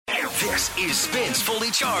This is Spins Fully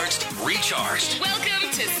Charged, Recharged. Welcome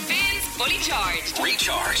to Spins Fully Charged,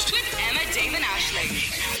 Recharged. with Emma Damon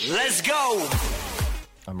Ashling. Let's go.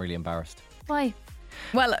 I'm really embarrassed. Why?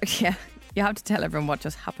 Well, yeah, you have to tell everyone what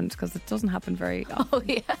just happened because it doesn't happen very often. Oh,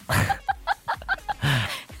 yeah.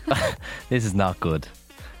 This is not good.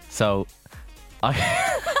 So,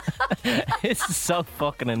 this is so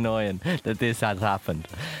fucking annoying that this has happened.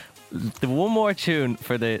 The one more tune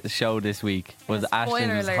for the show this week was Spoiler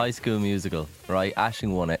Ashling's alert. High School Musical, right?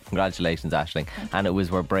 Aisling won it. Congratulations, Aisling. And it was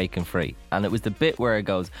We're Breaking Free. And it was the bit where it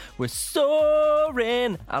goes, we're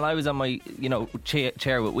soaring. And I was on my,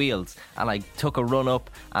 chair with wheels. And I took a run up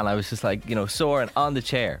and I was just like, soaring on the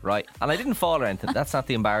chair, right? And I didn't fall or anything. That's not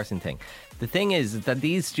the embarrassing thing. The thing is that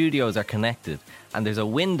these studios are connected and there's a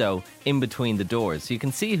window in between the doors. So you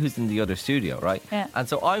can see who's in the other studio, right? Yeah. And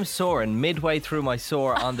so I'm soaring midway through my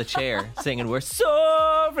soar on the chair singing, we're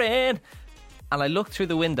soaring. And I look through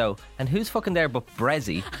the window and who's fucking there but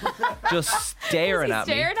Brezzy just staring at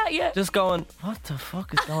me. Staring at you? Just going, what the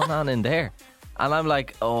fuck is going on in there? And I'm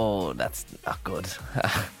like, oh, that's not good.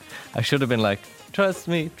 I should have been like, trust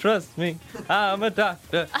me, I'm a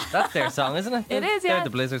doctor. That's their song, isn't it? It is, yeah. They're the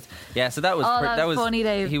Blizzards. Yeah, so that was that was funny,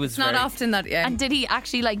 Dave. He was It's not very, often that, yeah. And did he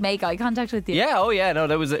actually make eye contact with you? Yeah, oh yeah, no,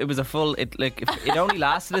 it was a full. It only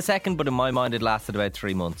lasted a second, but in my mind, it lasted about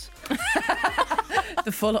 3 months.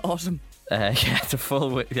 The full autumn. The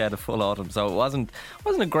full autumn. So it wasn't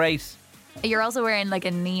a great. You're also wearing like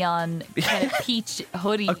a neon kind of peach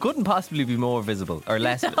hoodie. I couldn't possibly be more visible or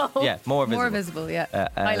less. No. Yeah, more visible. More visible, yeah.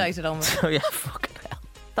 Highlighted almost. So yeah, fucking hell.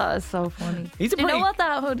 That is so funny. He's a Do you know pretty- what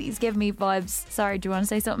that hoodie's giving me vibes? Sorry, do you want to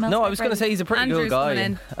say something else? No, I about was going to say Freddie? he's a pretty Andrew's good guy. coming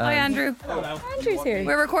in. Hi, Andrew. Andrew's here.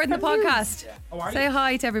 We're recording the podcast. Say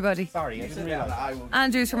hi to everybody. Sorry, I didn't realise.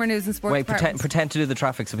 Andrew's from our news and sports Wait, department. pretend to do the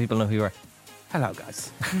traffic so people know who you are. Hello,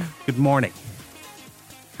 guys. Good morning.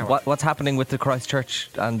 What's happening with the Christchurch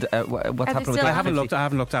and what's happening with still the I haven't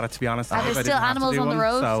looked at it, to be honest. Are there I still didn't have to animals do on the one,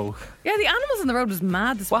 road? So Yeah, the animals on the road was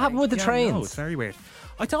mad this What morning. happened with the No, trains? it's very weird.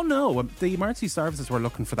 I don't know. The emergency services were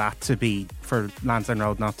looking for that to be for Lansdowne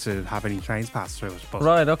Road not to have any trains pass through it, but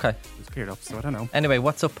Right, okay. it was cleared up. So I don't know. Anyway,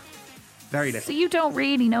 what's up? Very So little. you don't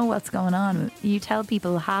really know what's going on. You tell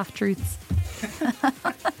people half truths.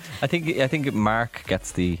 I think Mark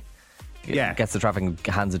gets the traffic and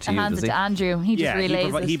hands it to And you, hands does it he? to Andrew. He just Yeah,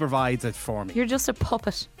 relays he it. provides it for me. You're just a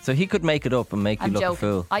puppet. So he could make it up and make you I'm look a joking.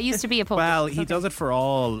 fool. I used to be a puppet. Well, It's he okay. does it for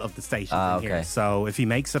all of the stations in okay. here. So if he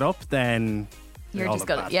makes it up, then You're all just look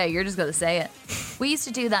gonna, bad. yeah, you're just gonna say it. We used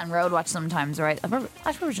to do that in Road Watch sometimes, right? I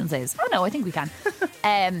probably shouldn't say this. Oh no, I think we can.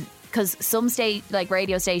 Because some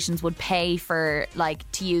radio stations would pay for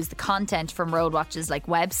to use the content from Road Watch's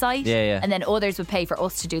website, Yeah. and then others would pay for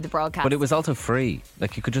us to do the broadcast. But it was also free.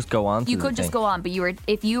 Like you could just go on to You the could just thing. go on, but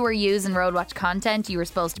if you were using Road Watch content, you were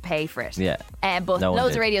supposed to pay for it. Yeah. But No one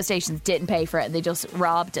loads did. of radio stations didn't pay for it, and they just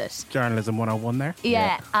robbed it. Journalism 101 there.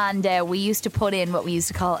 Yeah, and we used to put in what we used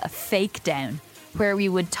to call a fake down, where we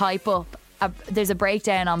would type up there's a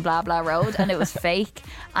breakdown on blah blah road, and it was fake.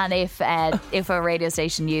 And if a radio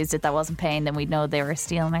station used it that wasn't paying, then we'd know they were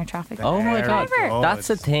stealing our traffic. Oh my Very god, good. that's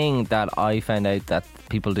a thing that I found out that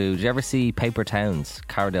people do. Did you ever see Paper Towns?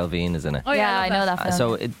 Cara Delevingne is in it. Oh, yeah, I I know that film.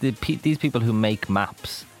 So these people who make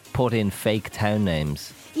maps put in fake town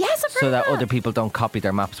names Yes, I've heard so that that. other people don't copy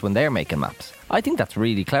their maps when they're making maps. I think that's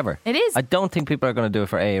really clever. It is. I don't think people are going to do it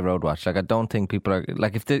for AA Road Watch. I don't think people are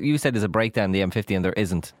if you said there's a breakdown in the M50 and there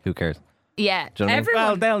isn't, who cares? Yeah. Do you know what I mean? Everyone,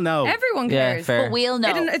 Well, they'll know. Everyone Yeah, cares. fair. But we'll know.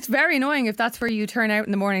 It's very annoying if that's where you turn out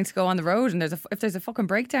in the morning to go on the road and if there's a fucking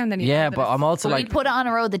breakdown, then you Yeah, know that but it's- I'm also But like, we'd put it on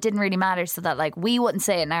a road that didn't really matter, so that we wouldn't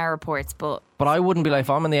say it in our reports, but but I wouldn't be like, if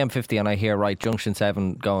I'm on the M50 and I hear Junction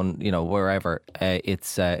 7 going, wherever,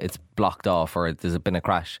 it's blocked off or there's been a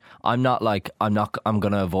crash. I'm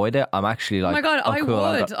going to avoid it. I'm actually like, Oh my god, oh, I cool,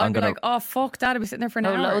 would. I'm I'd be gonna. like, oh fuck that, I'd be sitting there for an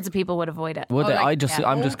hour. loads of people would avoid it. Would Oh, they? like,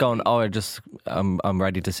 I'm just going. I'm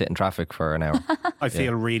ready to sit in traffic for an hour. I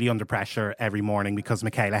feel really under pressure every morning because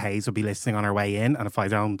Michaela Hayes will be listening on her way in, and if I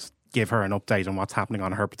don't give her an update on what's happening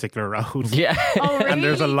on her particular road, Yeah. Oh, really? and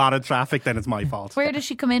there's a lot of traffic, then it's my fault. Where does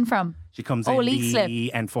she come in from? She comes Oh, in Leith the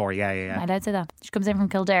Slip. N4, yeah. I'd say that. She comes in from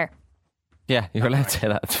Kildare. Yeah, you're allowed to say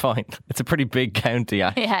that. It's fine. It's a pretty big county.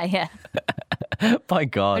 Yeah. Yeah. My I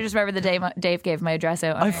God. just remember the day Dave gave my address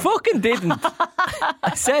out. I fucking didn't.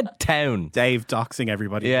 I said town. Dave doxing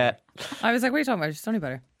everybody. Yeah. I was like, what are you talking about? It's only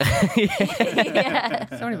better. Yeah.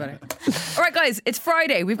 It's only better. All right, guys, it's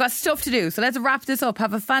Friday. We've got stuff to do. So let's wrap this up.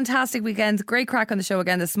 Have a fantastic weekend. Great crack on the show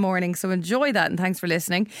again this morning. So enjoy that and thanks for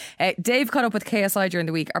listening. Dave caught up with KSI during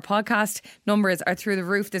the week. Our podcast numbers are through the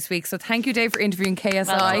roof this week. So thank you, Dave, for interviewing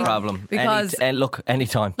KSI. No problem. Because Look,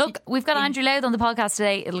 anytime. Look, we've got Andrew Louth on the podcast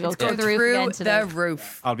today. It'll go through the roof again today. the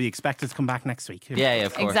roof. I'll be expected to come back next week. Yeah,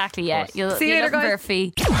 of course. Exactly, yeah. You'll See you be later, looking for guys. a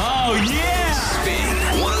fee. Oh, yeah.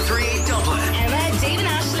 Spin 1038 Dublin. Emma, Dave and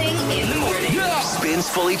Ashling in the morning. Spins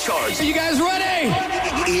Fully Charged. Are you guys ready?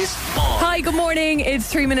 Is on. Hi, good morning. It's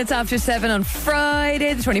 3 minutes after 7 on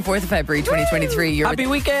Friday, the 24th of February, 2023. You're Happy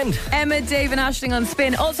weekend. Emma, Dave and Aisling on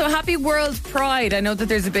Spin. Also, happy World Pride. I know that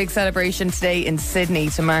there's a big celebration today in Sydney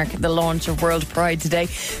to mark the launch of World Pride today.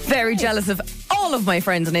 Very jealous of all of my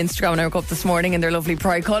friends on Instagram when I woke up this morning in their lovely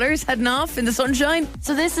Pride colours, heading off in the sunshine.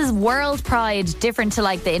 So this is World Pride, different to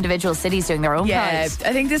like the individual cities doing their own Yeah, Pride.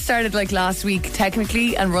 I think this started like last week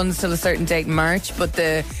technically and runs till a certain date in March, but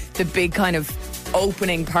the big kind of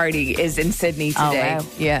opening party is in Sydney today. wow.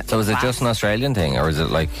 Yeah. So is it just an Australian thing, or is it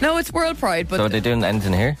like? No, it's World Pride, but So are they doing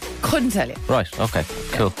anything here? couldn't tell you. Right. Okay.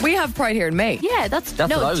 Cool. We have Pride here in May. Yeah, that's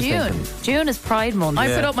That's what I was June. thinking. June is Pride Month. I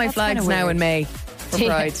put up my That's flags kinda now weird. in May for Yeah.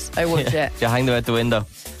 Pride. I would, yeah. Do you hang them out the window?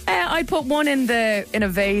 I'd put one in a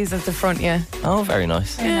vase at the front, yeah. Oh, very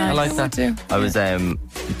nice. Yeah, I like I that. would too. I was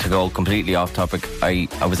to go completely off topic. I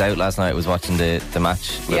was out last night. I was watching the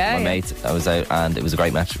match with Yeah, my yeah. mate. I was out and it was a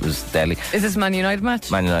great match. It was deadly. Is this Man United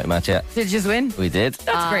match? Man United match. Yeah, Did you just win? we did.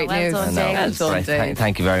 That's great well news. done, I know, Dave. it Well was done, great. Dave.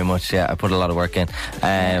 Thank you very much. Yeah, I put a lot of work in.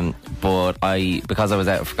 But because I was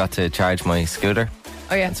out, I forgot to charge my scooter.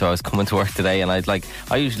 Oh, yeah. And so I was coming to work today, and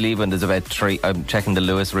I usually leave when there's about 3. I'm checking the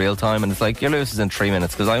Lewis real time, and it's like your Lewis is in 3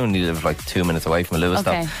 minutes because I only live like 2 minutes away from a Lewis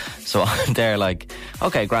Okay. stop. So I'm there like,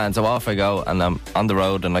 okay, grand. So off I go, and I'm on the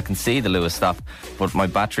road, and I can see the Lewis stop, but my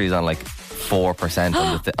battery's on like 4%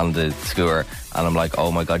 on the scooter, and I'm like,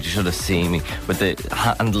 oh my god, you should have seen me with the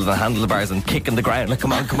handlebars and kicking the ground, like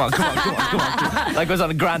come on, like I was on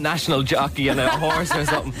a Grand National jockey and a horse or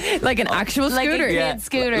something. Like an actual Like a scooter? kid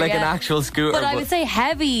scooter, like an yeah. actual scooter. But I would say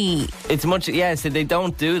heavy. It's much, so they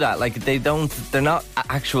don't do that. Like they're not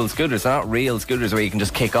actual scooters. They're not real scooters where you can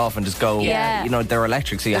just kick off and just go. Yeah. You know, they're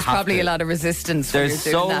electric, so you There's have probably to. a lot of resistance. when There's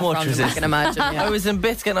you're doing so that much from them, resistance. I can imagine. Yeah. I was in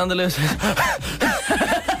bits getting on the loose.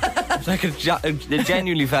 Like it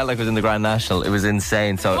genuinely felt like I was in the Grand National. It was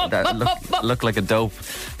insane. So that looked like a dope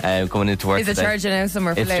coming into work. Is it today. charging out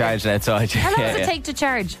somewhere for It's later? charging outside. How long yeah, does it yeah. take to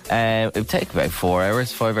charge? It would take about 4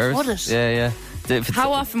 hours, 5 hours. Would it? Yeah. If it's-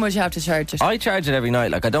 How often would you have to charge it? I charge it every night.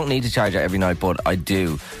 Like I don't need to charge it every night, but I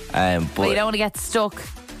do. But But you don't want to get stuck.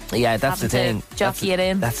 yeah, that's the having thing. to jockey it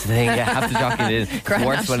in. That's the thing. Yeah, have to jockey it in. Grand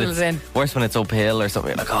National's in. Worse when it's uphill or something.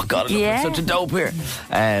 You're like, oh god, it looks Yeah. like such a dope here.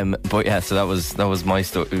 But yeah, so that was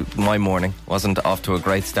my morning. Wasn't off to a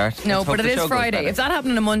great start. No, Let's hope but it the is show goes Friday. better. If that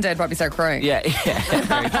happened on a Monday, I'd probably start crying. Yeah,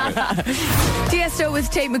 very true. Tiesto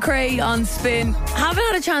with Tate McRae on Spin. Haven't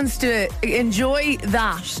had a chance to enjoy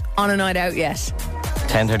that on a night out yet.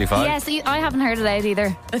 10:35. Yeah, see, I haven't heard it out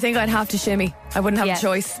either. I think I'd have to shimmy. I wouldn't have Yeah. a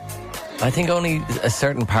choice. I think only a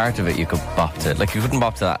certain part of it you could bop to. Like you couldn't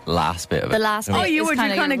bop to that last bit of it. The last You know? Oh, bit you is would.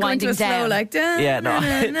 kinda You kind of you're go into a winding slow, down. like. Yeah, no,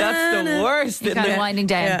 that's the worst. You're in kind the- of winding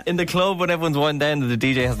down. Yeah. In the club when everyone's winding down and the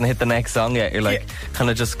DJ hasn't hit the next song yet, you're like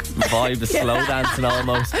kind of just vibe the slow dancing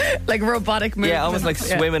almost. Like robotic movement. Yeah, almost like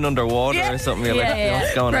swimming underwater Yeah. or something. You're Yeah, like, yeah.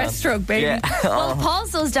 what's going Breaststroke, baby. on? Yeah. Well,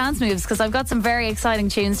 pause those dance moves because I've got some very exciting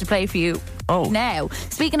tunes to play for you Oh. now.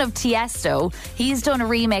 Speaking of Tiesto, he's done a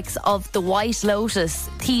remix of the White Lotus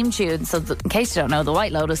theme tune. So in case you don't know, the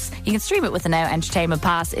White Lotus, you can stream it with the Now Entertainment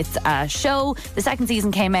Pass. It's a show. The second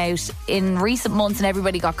season came out in recent months and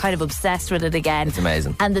everybody got kind of obsessed with it again. It's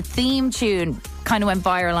amazing. And the theme tune kind of went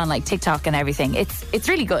viral on like TikTok and everything. It's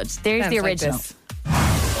really good. There's Sounds the like original. this.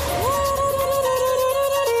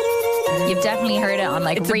 You've definitely heard it on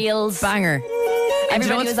like It's a reels. banger. And do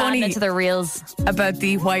you know Everybody what's was adding funny it to their reels. about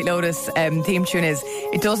the White Lotus theme tune is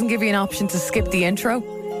it doesn't give you an option to skip the intro.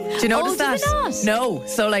 Do you notice did that? it not? No.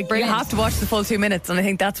 So like Brilliant. you have to watch the full 2 minutes, and I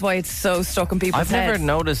think that's why it's so stuck in people's I've never heads.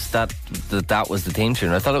 noticed that was the theme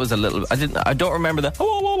tune. I thought it was a little. I don't remember the.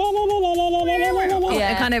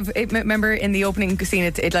 Yeah. It kind of remember in the opening scene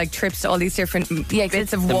it like trips to all these different Yeah, 'cause bits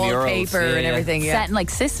it's of the wallpaper murals, yeah, and yeah. everything. Yeah. Set in like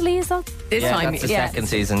Sicily, is that? This Yeah, time, that's the yeah. second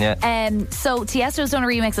season. Yeah. So Tiesto's done a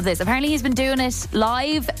remix of this. Apparently he's been doing it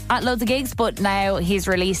live at loads of gigs, but now he's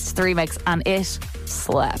released the remix and it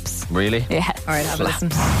slaps. Really? Yeah. All right, have a listen.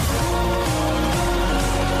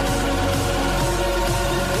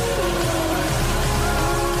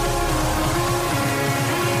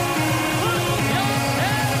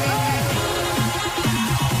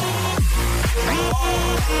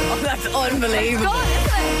 Unbelievable.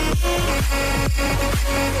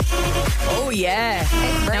 Oh yeah.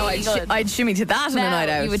 No, really good. I'd shimmy to that on a night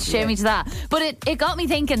out. You would shimmy to that. But it got me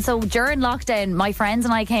thinking. So during lockdown, my friends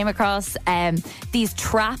and I came across these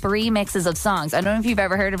trap remixes of songs. I don't know if you've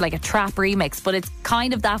ever heard of like a trap remix, but it's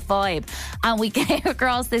kind of that vibe. And we came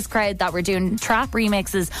across this crowd that were doing trap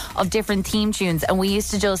remixes of different theme tunes, and we used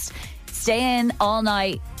to just stay in all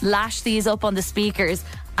night, lash these up on the speakers,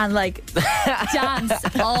 and like dance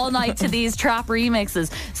all night to these trap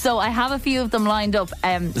remixes. So I have a few of them lined up.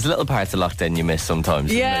 There's little parts of lockdown you miss sometimes.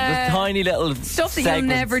 isn't Yeah. there? Just tiny little Stuff that you'll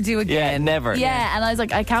segments. never do again. Yeah, never. Yeah, and I was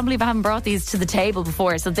like, I can't believe I haven't brought these to the table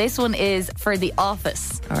before. So this one is for The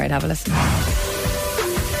Office. All right, have a listen.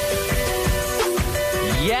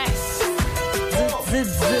 Yes.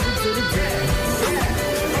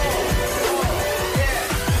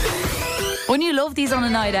 Wouldn't you love these on a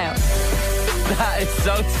night out? That is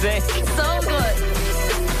so sick. So good.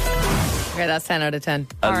 Okay, that's 10 out of 10.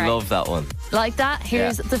 I All right. love that one. Like that,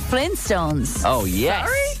 here's Yeah. the Flintstones. Oh, yes.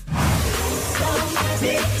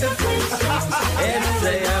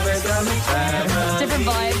 Different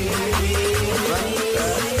vibe.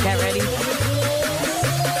 Get ready.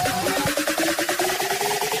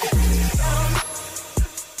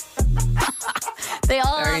 They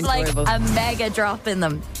all Very have like enjoyable. a mega drop in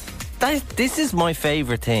them. This is my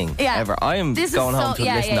favourite thing Yeah. ever. I am This is going home so- to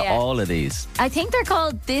yeah, listen yeah, to yeah. all of these. I think they're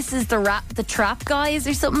called This Is the Trap Guys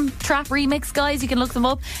or something. Trap Remix Guys. You can look them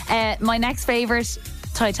up. My next favourite,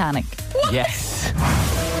 Titanic. Yes.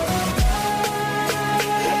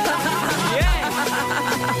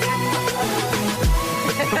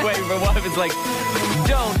 Wait, my wife is like,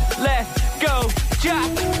 don't let go, Jack.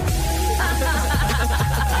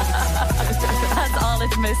 That's all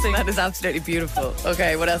it's missing. That is absolutely beautiful.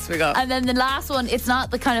 Okay, what else we got? And then the last one, it's not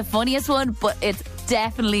the kind of funniest one, but it's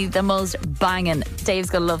definitely the most banging. Dave's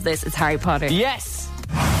gonna love this. It's Harry Potter. Yes.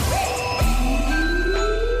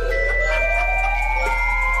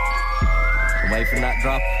 Wait for that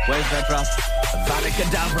drop. Wait for that drop.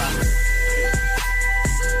 Avada-kedavra.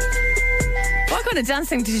 What kind of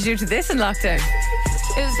dancing did you do to this in lockdown?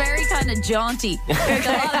 It was very kind of jaunty. Like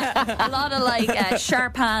a lot of like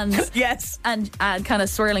sharp hands Yes. and kind of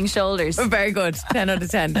swirling shoulders. Very good. 10 out of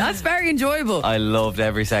 10. That's very enjoyable. I loved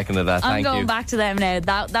every second of that. I'm Thank going you. back to them now.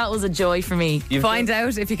 That was a joy for me. You've Find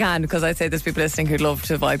out if you can, because I'd say there's people listening who'd love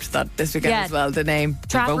to vibe to that this weekend Yeah. as well. The name.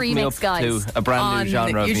 Trap woken me up Remix Guys. to a brand On new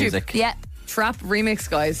genre of YouTube. music. Yeah. Trap Remix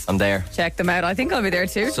Guys. I'm there. Check them out. I think I'll be there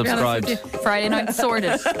too. to be honest with Subscribed. Friday night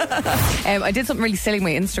sorted. you. I did something really silly on my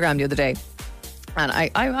Instagram the other day. And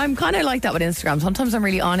I'm kind of like that with Instagram. Sometimes I'm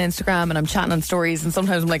really on Instagram and I'm chatting on stories, and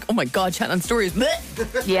sometimes I'm like, oh my God, chatting on stories.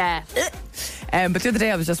 Blech. Yeah. But the other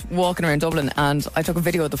day I was just walking around Dublin and I took a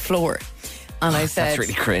video of the floor. And I said, That's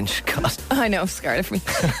really cringe. God. I know, scared of me.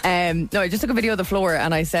 No, I just took a video of the floor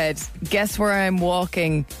and I said, guess where I'm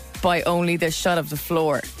walking by only this shot of the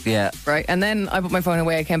floor. Yeah. Right. And then I put my phone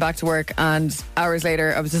away. I came back to work, and hours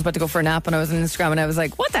later, I was just about to go for a nap, and I was on Instagram, and I was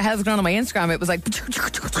like, what the hell's going on my Instagram? It was like,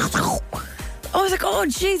 I was like, oh,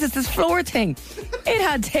 Jesus, this floor thing. It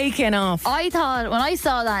had taken off. I thought when I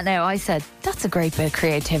saw that now, I said, that's a great bit of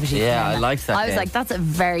creativity. Yeah, I liked that I was game. like, that's a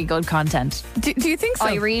very good content. Do you think so?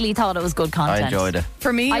 I really thought it was good I content. enjoyed it.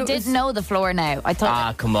 For me, I it didn't was- know the floor now. I thought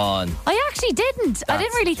Ah, come on. I actually didn't. I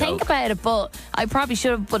didn't That's really a think joke. about it, but I probably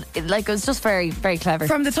should have. But it was just very, very clever.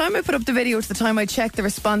 From the time I put up the video to the time I checked the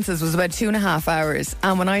responses was about 2.5 hours.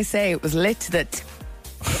 And when I say it was lit to the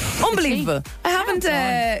unbelievable. I haven't,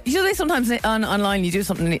 you know, they sometimes online you do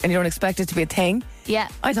something and you don't expect it to be a thing. Yeah.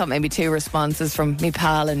 I thought maybe 2 responses from me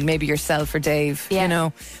pal and maybe yourself or Dave, Yeah. you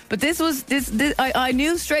know. But this was, I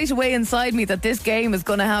knew straight away inside me that this game is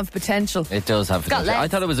going to have potential. It does have got potential. I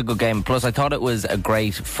legs. thought it was a good game. Plus, I thought it was a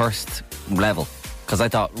great first level because I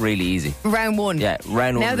thought really easy. Round 1. Yeah,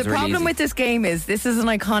 round 1 Now, was the really problem easy. with this game is this is an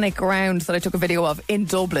iconic round that I took a video of in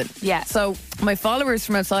Dublin. Yeah. So my followers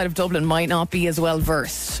from outside of Dublin might not be as well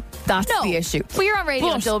versed. That's No, the issue. we're on radio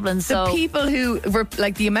in But Dublin, so- the people who were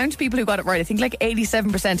like the amount of people who got it right, I think like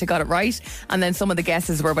 87% who got it right, and then some of the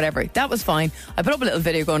guesses were whatever. That was fine. I put up a little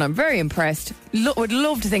video going, I'm very impressed. Would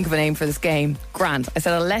love to think of a name for this game. Grand. I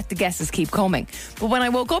said I'll let the guesses keep coming. But when I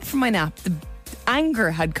woke up from my nap, the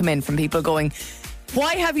anger had come in from people going,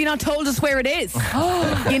 why have you not told us where it is?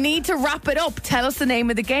 You need to wrap it up. Tell us the name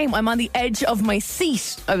of the game. I'm on the edge of my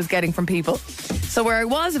seat, I was getting from people. So where I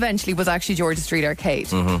was eventually was actually Georgia Street Arcade.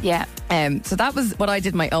 Yeah. So that was what I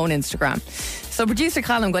did my own Instagram. So producer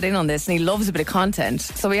Callum got in on this and he loves a bit of content.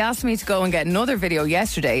 So he asked me to go and get another video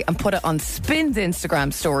yesterday and put it on Spin's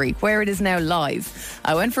Instagram story, where it is now live.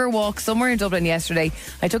 I went for a walk somewhere in Dublin yesterday.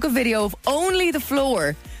 I took a video of only the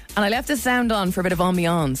floor and I left the sound on for a bit of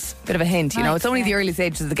ambiance, a bit of a hint. You know, it's only the early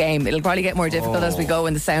stages of the game. It'll probably get more difficult as we go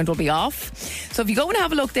and the sound will be off. So if you go and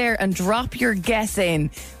have a look there and drop your guess in,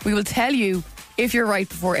 we will tell you if you're right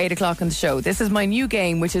before 8 o'clock on the show. This is my new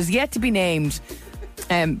game, which is yet to be named.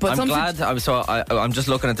 But I'm glad. I'm just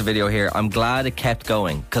looking at the video here. I'm glad it kept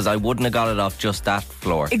going because I wouldn't have got it off just that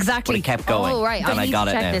floor. Exactly. But it kept going. Oh, right. And I need got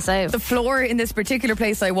to it check now. this out. The floor in this particular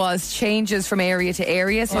place I was changes from area to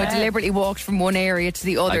area, so I deliberately walked from one area to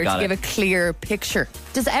the other to give a clear picture.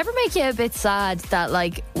 Does it ever make you a bit sad that,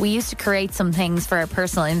 like, we used to create some things for our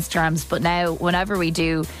personal Instagrams, but now whenever we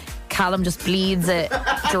do, Callum just bleeds it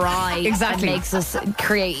dry Exactly. and makes us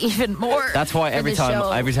create even more. That's why for every the time show.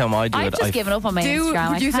 I do I've it, just given up on my Do Instagram.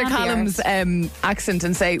 producer I can't be Callum's arsed. accent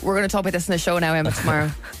and say, we're going to talk about this in the show now, Emma, tomorrow.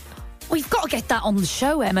 We've got to get that on the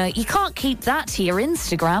show, Emma. You can't keep that to your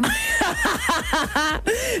Instagram.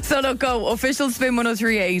 So look, go official Spin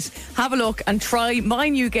 1038. Have a look and try my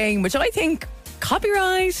new game, which I think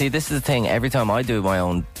copyright. See, this is the thing. Every time I do my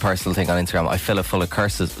own personal thing on Instagram, I fill it full of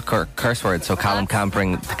curse words, so Callum can't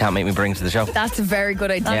make me bring to the show. That's a very good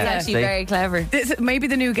idea. That's Yeah, actually see? very clever. This maybe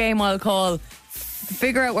the new game I'll call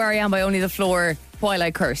Figure Out Where I Am by Only the Floor While I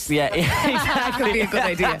Curse. Yeah, That could be a good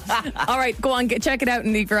idea. All right, go on, check it out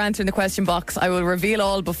and leave your answer in the question box. I will reveal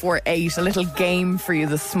all before 8. A little game for you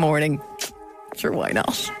this morning. Sure, why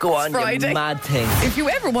not? Go on, It's Friday. you mad thing. If you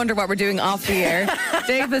ever wonder what we're doing off the air,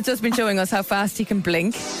 Dave has just been showing us how fast he can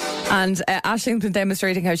blink. And Ashling's been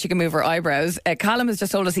demonstrating how she can move her eyebrows. Callum has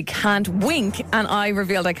just told us he can't wink, and I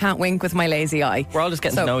revealed I can't wink with my lazy eye. We're all just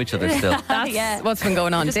getting So- to know each other still. That's Yeah. what's been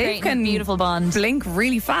going on. Just Dave creating a can beautiful bond. blink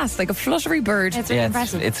really fast, like a fluttery bird. It's really Yeah,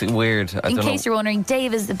 impressive. it's weird. I In don't case know. you're wondering,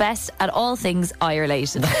 Dave is the best at all things eye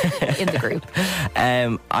related in the group.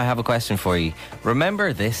 I have a question for you.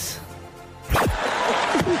 Remember this?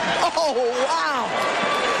 Oh,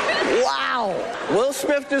 wow. Wow. Will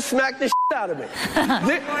Smith just smacked the shit out of me.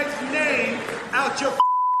 Mike's name out your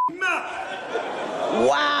mouth.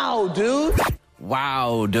 Wow, dude.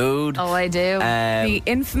 Wow, dude. Oh, I do. The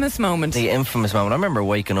infamous moment. The infamous moment. I remember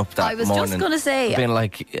waking up that I was morning. just going to say, being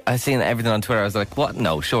like, I seen everything on Twitter. I was like, what?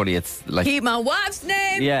 No, surely it's like, Keep my wife's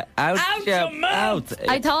name yeah, out, yeah, your mouth.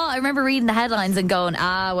 out. I remember reading the headlines and going,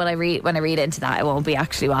 when I read into that, it won't be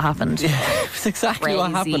actually what happened. It's exactly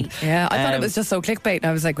what Crazy. happened. Yeah, I thought it was just so clickbait. And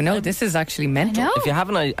I was like, no, this is actually mental. know. If you have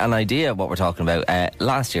an idea of what we're talking about,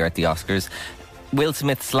 last year at the Oscars, Will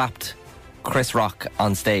Smith slapped Chris Rock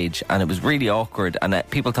on stage, and it was really awkward, and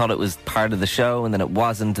people thought it was part of the show, and then it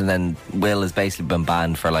wasn't, and then Will has basically been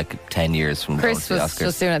banned for like 10 years from going Chris to the was Oscars.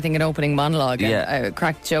 just doing, I think, an opening monologue. Yeah. And a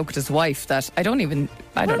cracked joke at his wife that I don't know.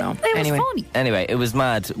 It Anyway. was funny. Anyway, it was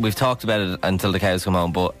mad. We've talked about it until the cows come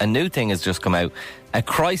home, but a new thing has just come out. A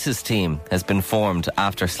crisis team has been formed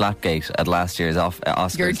after Slapgate at last year's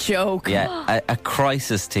Oscars. Your joke. Yeah, a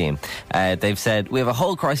crisis team. They've said, we have a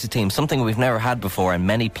whole crisis team, something we've never had before, and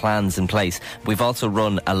many plans in place. We've also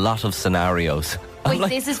run a lot of scenarios. I'm Wait,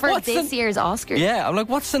 like, this is for what's this year's Oscars? Yeah, I'm like,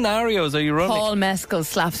 what scenarios are you running? Paul Mescal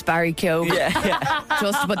slaps Barry Keogh. Yeah,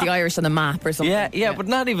 Just to put the Irish on the map or something. yeah, but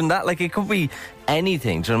not even that. Like, it could be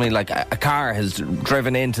anything. Do you know what I mean? Like, a car has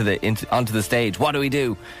driven onto the stage. What do we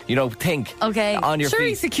do? You know, think. Okay. On your Surely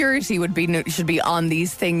feet. security should be on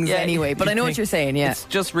these things anyway. But I know what you're saying. Yeah. It's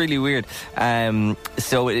just really weird.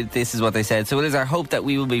 This is what they said. So it is our hope that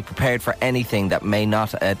we will be prepared for anything that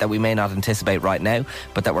we may not anticipate right now,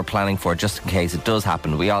 but that we're planning for just in case it does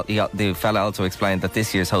happen. The fella also explained that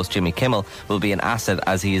this year's host Jimmy Kimmel will be an asset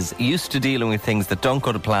as he is used to dealing with things that don't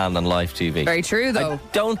go to plan on live TV. Very true, though. I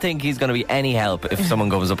don't think he's going to be any help if someone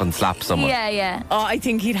goes up and slaps someone. Yeah. Oh, I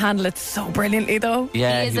think he'd handle it so brilliantly, though.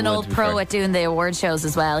 Yeah, He is an would, old to be pro fair. at doing the award shows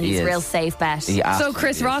as well. He's He a is. real safe bet. He So absolutely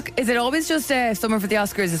Chris is. Rock, is it always just someone for the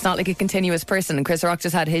Oscars? It's not like a continuous person, and Chris Rock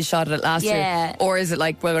just had his shot at it last Yeah. year, or is it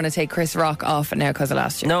like we're going to take Chris Rock off now because of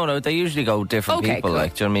last year? No, they usually go different Okay, people. cool.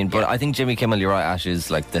 Like, do you know what I mean? But I think Jimmy Kimmel, you're right, Ash, is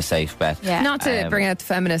like the safe bet. Yeah. Not to bring out the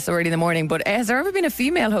feminists already in the morning, but has there ever been a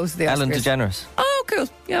female host of the Oscars? Ellen DeGeneres. Oh, cool.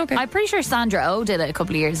 Yeah, okay. I'm pretty sure Sandra Oh did it a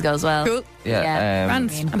couple of years ago as well. Cool. Yeah,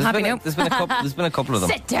 Grand. I'm happy now. There's been a couple of them.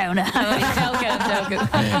 Sit down. I'm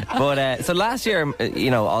joking. But so last year,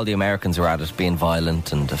 all the Americans were at it, being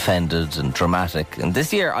violent and offended and dramatic. And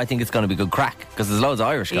this year, I think it's going to be good crack because there's loads of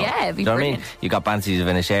Irish going. Yeah, it'd be Do you know what I mean? brilliant. You got Bansi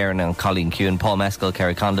Zavinisharan and Colleen Kuhn, Paul Mescal,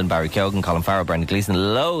 Kerry Condon, Barry Keoghan, Colin Farrell, Brendan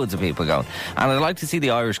Gleeson, loads of people going. And I'd like to see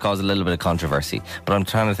the Irish cause a little bit of controversy. But I'm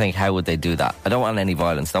trying to think, how would they do that? I don't want any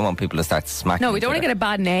violence. I don't want people to start smacking No, we each don't want to get a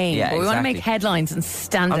bad name, Yeah, but we want to exactly. make headlines and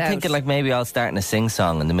stand I'm out. thinking like maybe I'll start in a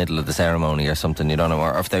sing-song in the middle of the ceremony or something, you don't know,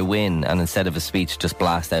 or if they win and instead of a speech just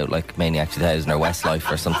blast out like Maniac 2000 or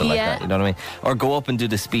Westlife or something like Yeah. that, you know what I mean? Or go up and do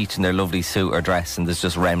the speech in their lovely suit or dress and there's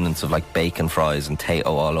just remnants of like bacon fries and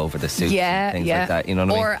tato all over the suit and things like that, you know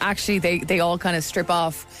what I mean? Or actually, they all kind of strip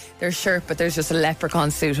off their shirt, but there's just a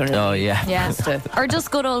leprechaun suit underneath. Oh, yeah. Yeah. Or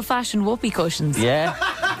just good old fashioned whoopee cushions. Yeah.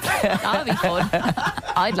 That'd be fun.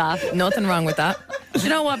 I'd laugh. Nothing wrong with that. Do you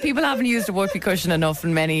know what? People haven't used a whoopee cushion enough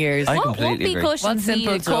in many years. I What completely whoopee agree. cushions What need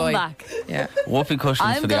simple a joy. comeback? Yeah. Whoopee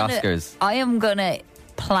cushions for the Oscars. I am gonna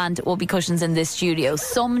plant whoopee cushions in this studio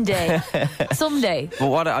someday. Someday. But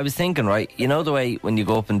what I was thinking, right, you know the way when you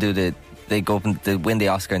go up and they go up and they win the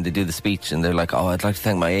Oscar and they do the speech and they're like, oh, I'd like to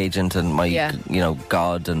thank my agent and my,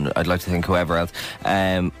 God, and I'd like to thank whoever else.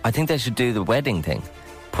 I think they should do the wedding thing.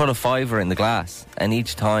 Put a $5 in the glass, and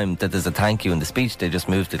each time that there's a thank you in the speech, they just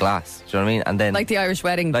move the glass. Do you know what I mean? And then Like the Irish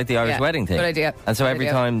wedding. like the Irish wedding thing. Good idea. And so Good every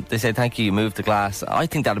idea. time they say thank you, you move the glass. I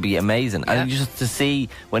think that'd be amazing. Yeah. And just to see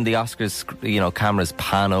when the Oscars, cameras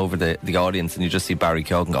pan over the audience, and you just see Barry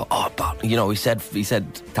Keoghan go, oh, Bob, he said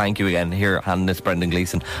thank you again. Here, handing this Brendan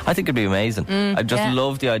Gleeson. I think it'd be amazing. I just yeah.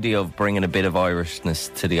 love the idea of bringing a bit of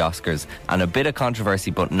Irishness to the Oscars and a bit of controversy,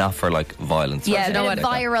 but not for like violence. Yeah, you know a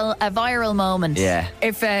viral moment. Yeah.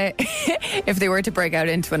 If they were to break out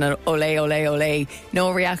into an ole, ole, ole,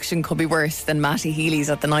 no reaction could be worse than Matty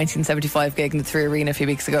Healy's at the 1975 gig in the Three Arena a few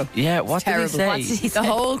weeks ago. Yeah, what did he Terrible. say? What did he The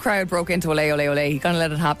whole crowd broke into ole, ole, ole. He kind of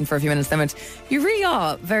let it happen for a few minutes. Then went, you really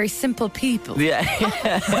are very simple people. Yeah.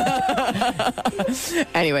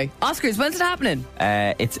 Anyway, Oscars, when's it happening?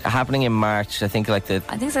 It's happening in March. I think like the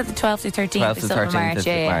I think it's at the 12th to 13th 12th or to something 13th March. of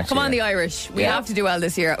Yeah, yeah. March. Come on, the Irish. We Yeah. have to do well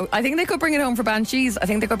this year. I think they could bring it home for Banshees. I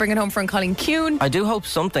think they could bring it home for Colleen Kuhn. I do hope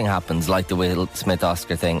something happens like the Will Smith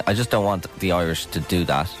Oscar thing. I just don't want the Irish to do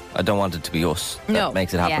that. I don't want it to be us that No.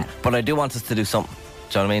 makes it happen. Yeah. But I do want us to do something.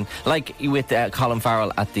 Do you know what I mean? Like with Colin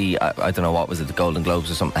Farrell at the, I don't know, what was it, the Golden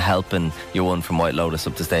Globes or something, helping your one from White Lotus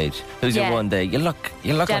up the stage. Who's Yeah. your one day? You look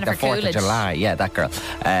like the Jennifer 4th of Coolidge. July. Yeah, that girl.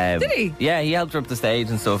 Did he? Yeah, he helped her up the stage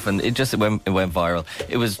and stuff, and it went viral.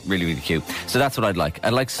 It was really, really cute. So that's what I'd like.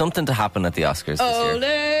 I'd like something to happen at the Oscars this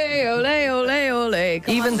year. Ole, ole, ole, ole.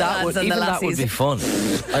 Come Even on, that lads would and the that would lassies. be fun.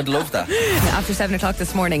 I'd love that. After 7 o'clock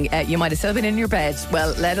this morning, you might have still been in your bed.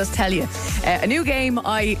 Well, let us tell you. A new game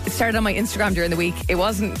I started on my Instagram during the week. It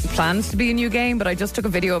wasn't planned to be a new game, but I just took a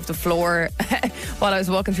video of the floor while I was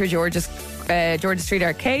walking through George's Street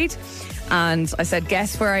Arcade. And I said,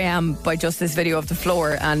 guess where I am by just this video of the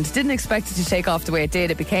floor, and didn't expect it to take off the way it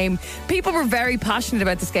did. People were very passionate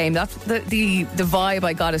about this game. That's the vibe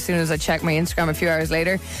I got as soon as I checked my Instagram a few hours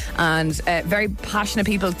later. And very passionate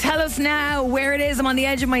people, tell us now where it is. I'm on the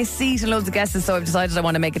edge of my seat, and loads of guesses, so I've decided I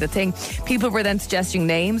want to make it a thing. People were then suggesting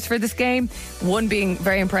names for this game, one being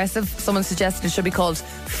very impressive. Someone suggested it should be called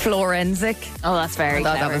Florensic. Oh, that's very I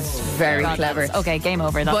thought clever. that was very God, clever. that's- Okay, game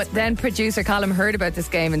over. That's But then producer Callum heard about this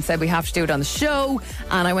game and said we have to do it on the show.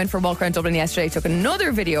 And I went for a walk around Dublin yesterday, took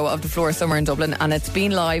another video of the floor somewhere in Dublin, and it's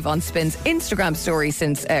been live on Spin's Instagram story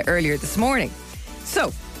since earlier this morning.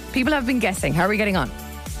 So people have been guessing. How are we getting on?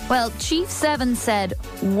 Well, Chief 7 said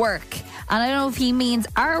work. And I don't know if he means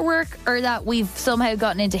our work or that we've somehow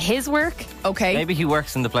gotten into his work. Okay. Maybe he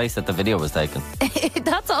works in the place that the video was taken.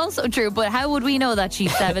 That's also true, but how would we know that, Chief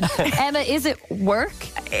 7? Emma, is it work?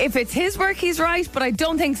 If it's his work, he's right, but I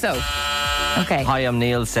don't think so. Okay. Hi, I'm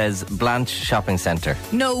Neil says Blanche Shopping Centre.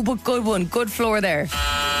 No, but good one. Good floor there.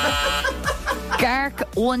 Gark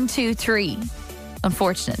 123.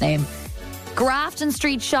 Unfortunate name. Grafton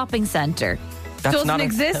Street Shopping Centre. That's Doesn't not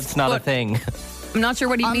exist, That's not a but- thing. I'm not sure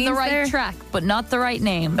what he On means the right there. track, but not the right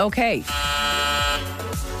name. Okay.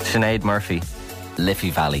 Sinead Murphy, Liffey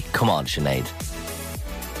Valley. Come on, Sinead.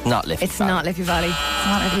 Not Liffey It's Valley. not Liffey Valley. It's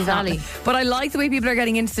not Liffey Valley. But I like the way people are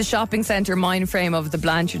getting into the shopping centre mind frame of the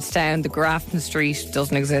Blanchardstown, the Grafton Street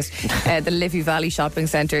doesn't exist, the Liffey Valley Shopping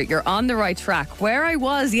Centre. You're on the right track. Where I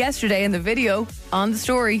was yesterday in the video on the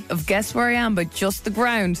story of Guess Where I Am, but just the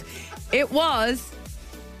ground, it was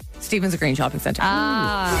Stephen's Green Shopping Centre.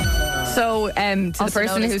 So to the Also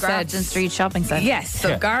person known who as said Grafton Street Shopping Centre. yes,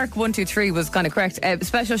 so Garrick 123 was kind of correct.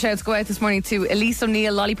 Special shouts go out this morning to Elise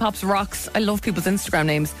O'Neill, Lollipops Rocks. I love people's Instagram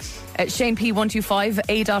names. Shane P125,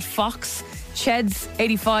 A. Fox, Cheds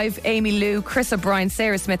 85, Amy Lou, Chris O'Brien,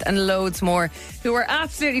 Sarah Smith, and loads more who were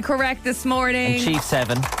absolutely correct this morning. And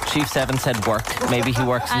Chief 7 said work. Maybe he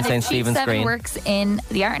works in And St. if Chief Stephen's 7 Green. works in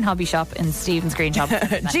the Art and Hobby Shop in Stephen's Green Shop.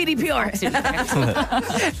 GDPR.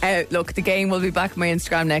 Look, the game will be back on my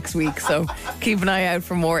Instagram next week, so keep an eye out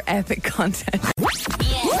for more epic content.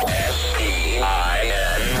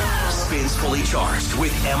 Spins Fully Charged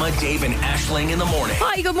with Emma, Dave, and Ashling in the morning.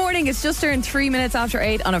 Hi, good morning. It's just turned 3 minutes after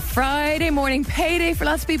 8 on a Friday morning. Payday for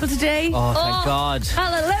lots of people today. Oh, thank God.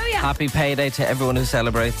 Hallelujah. Happy payday to everyone who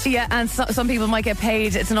celebrates. Yeah, and some people might get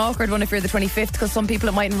paid. It's an awkward one if you're the 25th because some people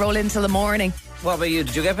it mightn't roll in till the morning. What about you?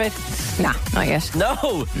 Did you get paid? Nah, not yet.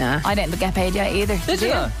 No. Nah. I didn't get paid yet either. Did you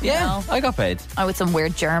not? Yeah, No. I got paid. I with some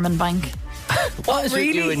weird German bank. What is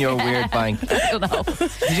with you and your weird bank? I don't know.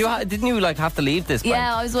 Didn't you like have to leave this bank?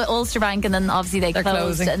 Yeah, I was with Ulster Bank and then obviously they're closed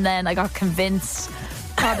closing. and then I got convinced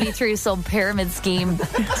probably through some pyramid scheme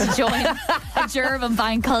to join a German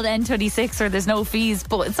bank called N26 where there's no fees,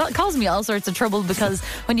 but it caused me all sorts of trouble because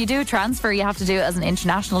when you do a transfer you have to do it as an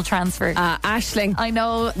international transfer. Ashling. I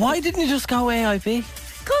know, Why didn't you just go AIB?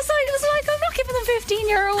 because I was like, I'm not giving them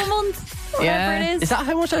 €15 a month, whatever Yeah. it is. Is that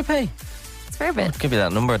how much I pay? It's a fair bit. Give me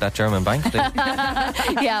that number at that German bank, please.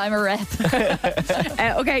 Yeah, I'm a rep.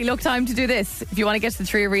 Okay, look, time to do this. If you want to get to the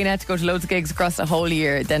Three Arena to go to loads of gigs across the whole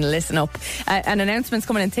year, then listen up. An announcement's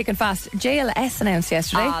coming in thick and fast. JLS announced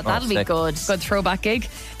yesterday. That'll be sick. good. Good throwback gig.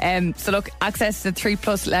 So look, access to the 3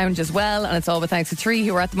 Plus lounge as well, and it's all with thanks to 3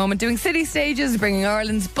 who are at the moment doing city stages, bringing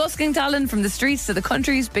Ireland's busking talent from the streets to the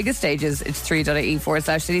country's biggest stages. It's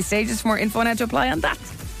 3.ie/city stages for more info on how to apply on that.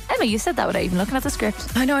 Emma, you said that without even looking at the script.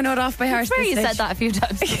 I know it off by heart. I swear you said that a few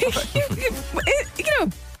times. You know,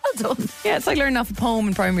 Well done. yeah, it's like learning off a poem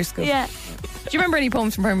in primary school. Yeah. Do you remember any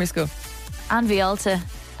poems from primary school? An Vialta.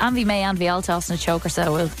 An Bhí mé an Vialta os na choker so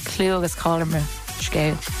bhfuil clú agus collar me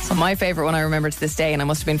scéil. So my favourite one I remember to this day, and I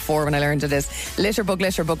must have been 4 when I learned it, is litter bug,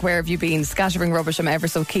 where have you been? Scattering rubbish, I'm ever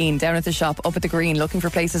so keen. Down at the shop, up at the green, looking for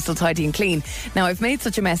places still tidy and clean. Now I've made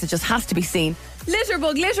such a mess, it just has to be seen. Litter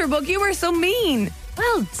bug, you were so mean.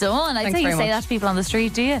 Well done. I'd Thanks say you very say much. that to people on the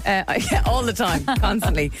street, do you? Yeah, all the time,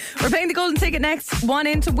 constantly. We're playing the golden ticket next. 1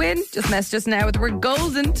 in to win. Just message us now with the word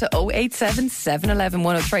golden to 087 711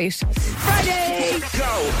 1038. Friday!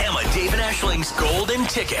 Go! Emma, Dave, and Ashling's golden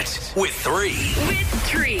ticket with 3. With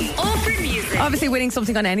 3. All for music. Obviously, winning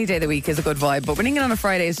something on any day of the week is a good vibe, but winning it on a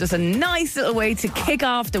Friday is just a nice little way to kick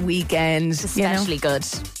off the weekend. Especially good.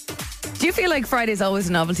 Do you feel like Friday's always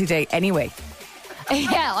a novelty day anyway?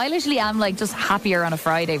 Yeah, I literally am like just happier on a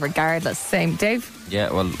Friday regardless. Same, Dave? Yeah,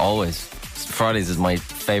 well, always. Fridays is my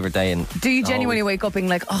favourite day. And Do you genuinely wake up being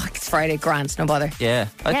like, oh, it's Friday, grand, no bother? Yeah.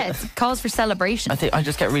 Yeah, it's cause for celebration. I think I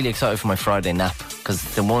just get really excited for my Friday nap because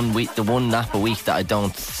the one nap a week that I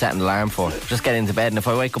don't set an alarm for, just get into bed, and if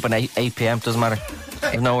I wake up at 8 p.m, doesn't matter.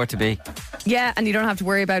 I have nowhere to be. Yeah, and you don't have to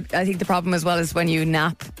worry about, I think the problem as well is when you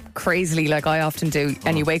nap crazily like I often do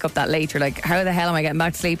and you wake up that late, you're like, how the hell am I getting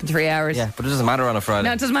back to sleep in 3 hours? Yeah, but it doesn't matter on a Friday.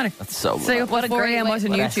 No, it doesn't matter. That's so Stay up What at a 4 great a.m. way, watching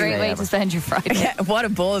what a YouTube. great way to spend your Friday. Yeah, what a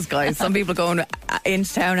buzz, guys. Some people going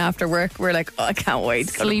into town after work. We're like, oh, I can't wait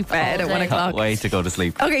to go Sleep to bed all at 1 day. o'clock. Can't wait to go to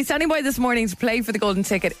sleep. Okay, standing by this morning to play for the golden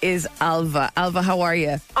ticket is Alva. Alva, how are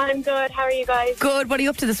you? I'm good. How are you guys? Good. What are you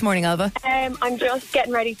up to this morning, Alva? I'm just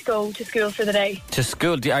getting ready to go to school for the day. To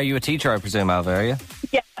school? Are you a teacher, I presume, Alva, are you?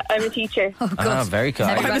 Yeah, I'm a teacher. Ah, very cool. I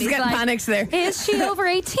was Everybody's getting like, panicked there. Is she over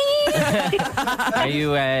 18?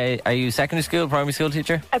 Are you secondary school, primary school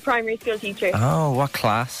teacher? A primary school teacher. Oh, what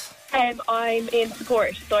class? I'm in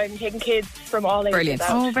support, so I'm taking kids from all ages. Brilliant. out.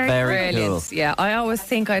 Oh, Very brilliant. cool. Yeah, I always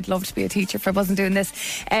think I'd love to be a teacher if I wasn't doing this.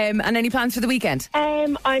 And any plans for the weekend?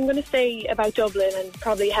 I'm going to stay about Dublin and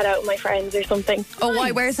probably head out with my friends or something. Oh,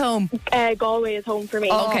 why? Where's home? Galway is home for me.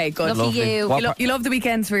 Oh, okay, good. Lucky you. What You love the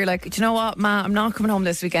weekends where you're like, do you know what, Ma? I'm not coming home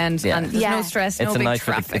this weekend, Yeah. and there's Yeah. no stress, no It's a big night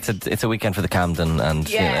for traffic. it's a weekend for the Camden and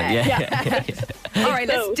Yeah. All right,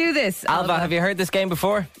 let's do this. Alva, have you heard this game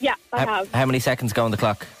before? Yeah, I have. How many seconds go on the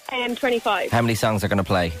clock? 25. How many songs are going to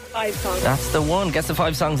play? 5 songs. That's the one. Guess the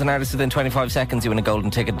 5 songs and artists within 25 seconds. You win a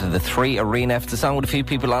golden ticket to the 3 Arena. If it's a song with a few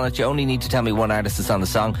people on it, you only need to tell me one artist that's on the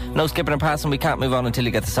song. No skipping or passing. We can't move on until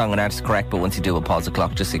you get the song and artist correct. But once you do, we'll pause the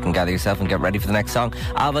clock just so you can gather yourself and get ready for the next song.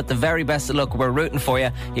 Alva, the very best of luck. We're rooting for you.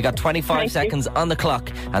 You got 25 Thank you. seconds on the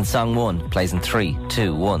clock. And song 1 plays in 3,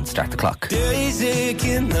 2, 1. Start the clock. Luke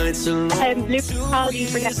Capaldi,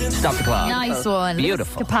 forget. Stop the clock. Nice one.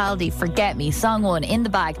 Beautiful. Capaldi, Forget Me. Song 1 in the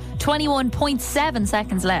bag. 21.7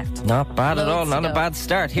 seconds left. Not bad at all. Loads to Not a go. bad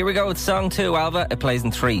start. Here we go with song 2, Alva. It plays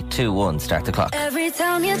in 3, 2, 1. Start the clock. Every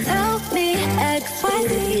time you tell me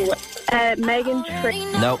XYZ, Megan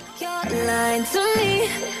Trainor. No. you're lying to me.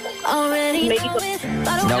 Already Mabel. know it, but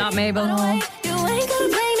I No. don't Not Mabel. know. You ain't gonna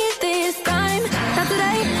blame me this time. Not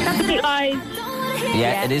today, not today. Sweet Lies. Don't wanna hear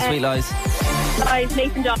Yeah, it is Sweet Lies.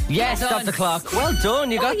 Nathan John. Yes, stop the clock. Well done.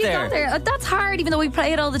 You got You there. got there. That's hard, even though we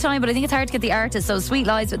play it all the time, but I think it's hard to get the artists. So Sweet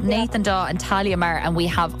Lies with Nathan Daw and Talia Marr, and we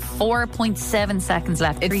have 4.7 seconds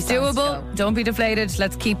left. 3 It's songs to doable. go. Don't be deflated.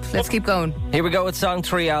 Let's keep going. Here we go with song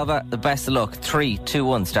 3, Alva. The best of luck. 3, 2,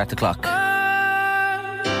 1. Start the clock.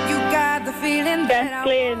 Jess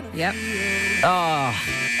Glynn. Yep.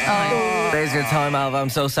 There's your time, Alva. I'm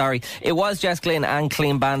so sorry. It was Jess Glynn and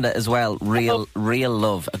Clean Bandit as well. Real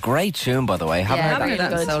Love. A great tune, by the way. Haven't heard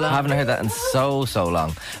that in so long. Haven't heard that in so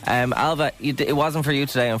long. Alva, it wasn't for you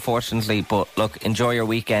today, unfortunately. But look, enjoy your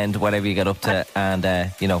weekend, whatever you get up to, and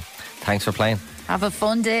thanks for playing. Have a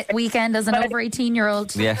fun weekend as an over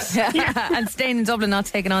 18-year-old. Yes. And staying in Dublin, not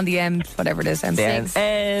taking on the whatever it is, M6.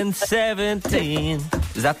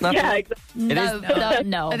 N17. Is that not? Yeah, exactly.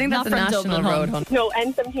 No. I think that's not the from national Dublin, road. hon. No,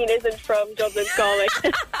 N17 isn't from Dublin, Galway.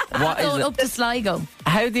 What is Going it? up to Sligo.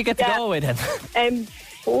 How do you get to Galway then?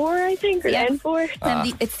 M4, I think, or Yeah.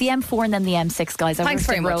 N4. It's the M4 and then the M6, guys. Thanks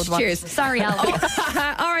very much. Cheers. Sorry, Alva.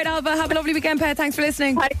 All right, Alva, have a lovely weekend, Pet. Thanks for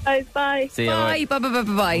listening. Bye, guys. Bye. See you. Bye.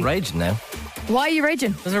 Bye. Raging now. Why are you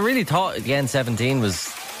raging? Because I really thought the N17 was.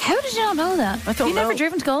 How did you not know that? I don't You've never know.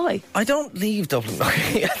 driven to Galway. I don't leave Dublin.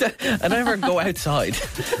 I never go outside.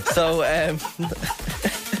 So,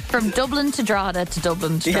 From Dublin to Drogheda to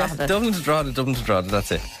Dublin to yeah, Drogheda. Dublin to Drogheda,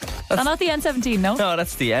 that's it. Not the N17, no? No,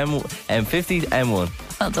 that's the M50, M1.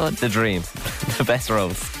 Well done. The dream. The best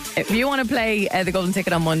roads. If you want to play the Golden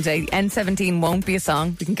Ticket on Monday, N17 won't be a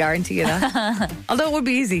song. We can guarantee you that. Although it would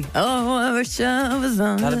be easy. Oh, I wish I was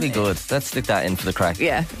on. That'd be good. Let's stick that in for the crack.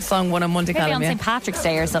 Yeah, song one on Monday, Maybe Callum. on Yeah. St. Patrick's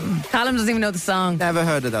Day or something. Callum doesn't even know the song. Never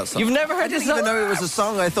heard of that song. You've never heard I this didn't even song? know it was a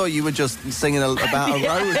song. I thought you were just singing about a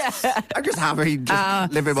road. I'm just happy,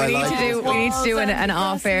 living my we life. need to do an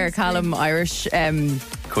off-air Callum Irish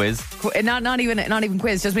Quiz. not even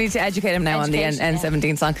quiz. Just we need to educate him now on the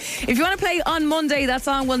N17 song. If you want to play on Monday, that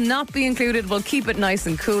song will not be included. We'll keep it nice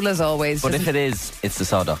and cool as always. But if it is, it's the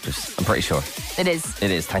Saw Doctors. I'm pretty sure. It is. It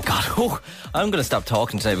is, thank God. Oh, I'm going to stop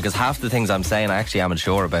talking today because half the things I'm saying I actually am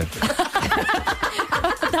unsure about.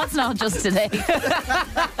 That's not just today.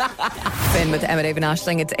 Been with Emma David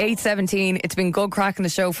Ashling. It's 8:17. It's been good cracking the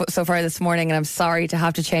show so far this morning, and I'm sorry to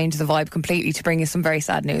have to change the vibe completely to bring you some very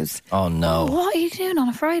sad news. Oh, no. What are you doing on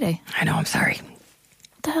a Friday? I know, I'm sorry.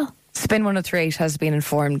 What the hell? Spin 103.8 has been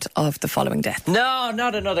informed of the following death. No,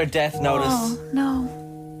 not another death notice. Oh,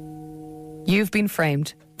 no. You've been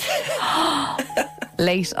framed.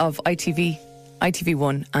 Late of ITV,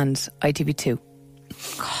 ITV1 and ITV2.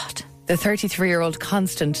 God. The 33-year-old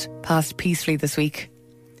Constant passed peacefully this week,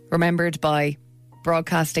 remembered by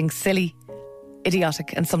broadcasting silly,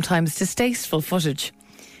 idiotic and sometimes distasteful footage.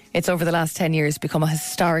 It's over the last 10 years become a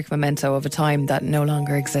historic memento of a time that no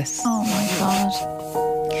longer exists. Oh, my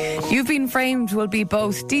God. You've Been Framed will be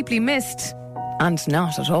both deeply missed and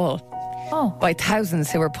not at all. Oh. By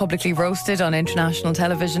thousands who were publicly roasted on international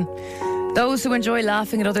television, those who enjoy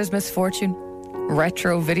laughing at others' misfortune,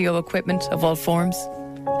 retro video equipment of all forms,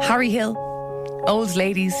 Harry Hill, old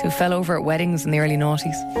ladies who fell over at weddings in the early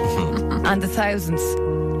noughties, and the thousands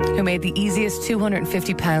who made the easiest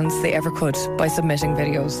 £250 they ever could by submitting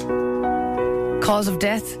videos. Cause of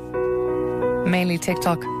death? Mainly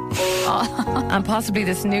TikTok. And possibly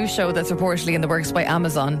this new show that's reportedly in the works by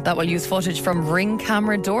Amazon that will use footage from Ring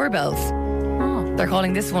camera doorbells. They're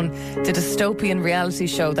calling this one the dystopian reality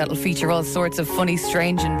show that'll feature all sorts of funny,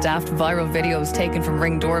 strange and daft viral videos taken from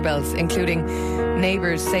Ring doorbells, including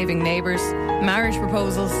neighbours saving neighbours, marriage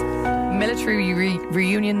proposals, military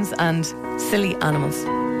reunions and silly animals.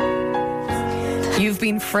 You've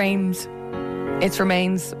Been Framed. Its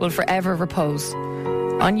remains will forever repose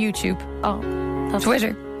on YouTube,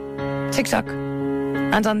 Twitter, TikTok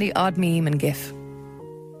and on the odd meme and GIF.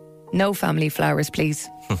 No family flowers, please.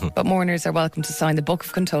 But mourners are welcome to sign the Book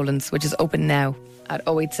of Condolence, which is open now at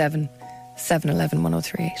 087 711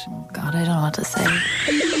 1038. Oh, God, I don't know what to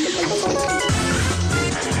say.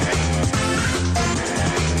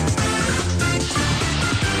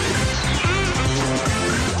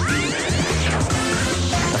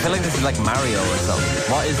 I feel like this is like Mario or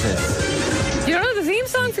something. What is this? You don't know the theme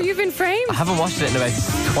song for You've Been Framed? I haven't watched it in about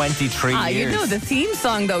 23 years. You know the theme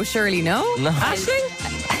song though, surely, no? No.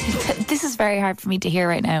 Aisling? This is very hard for me to hear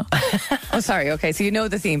right now. Oh, sorry. Okay, so you know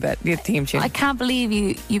the theme bit, the theme tune. I can't believe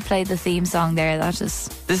you played the theme song there. That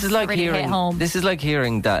just This is like really hit hearing. home. This is like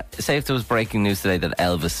hearing that. Say if there was breaking news today that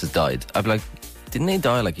Elvis has died, I'd be like, didn't he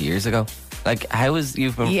die like years ago? Like, how is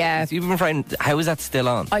You've Been? Yeah. You've Been Framed. How is that still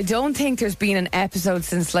on? I don't think there's been an episode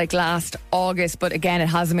since like last August, but again, it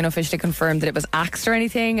hasn't been officially confirmed that it was axed or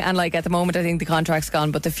anything. And like at the moment, I think the contract's gone,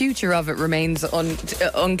 but the future of it remains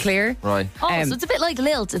unclear. Right. so it's a bit like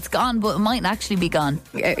Lilt. It's gone, but it might actually be gone.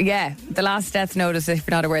 Yeah, the last death notice, if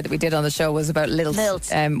you're not aware, that we did on the show was about Lilt.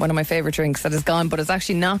 One of my favourite drinks that is gone, but it's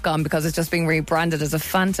actually not gone because it's just being rebranded as a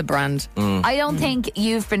Fanta brand. I don't think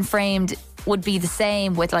You've Been Framed would be the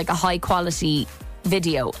same with like a high quality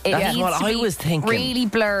video. It That's needs what to I be was thinking. really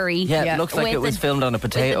blurry. Yeah, it looks like With it was the- filmed on a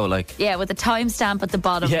potato. with the timestamp at the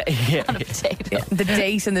bottom Yeah. on a potato. The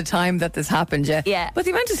date and the time that this happened, yeah. Yeah. But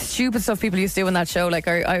the amount of stupid stuff people used to do in that show, like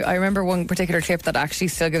I remember one particular clip that actually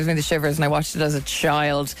still gives me the shivers, and I watched it as a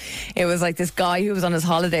child. It was like this guy who was on his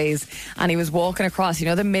holidays and he was walking across,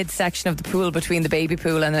 the midsection of the pool between the baby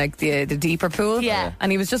pool and like the deeper pool. Yeah.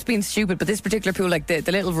 And he was just being stupid. But this particular pool, like the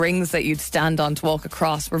little rings that you'd stand on to walk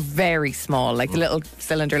across were very small, like the little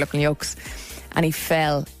cylinder looking yolks. And he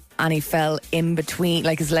fell. And he fell in between,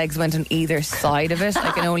 like his legs went on either side of it.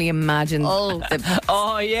 I can only imagine the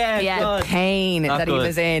Oh, yeah. God. pain Not that he good.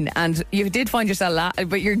 was in. And you did find yourself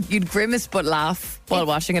but you'd grimace but laugh while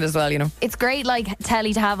watching it as well, It's great, like,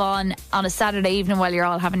 telly to have on a Saturday evening while you're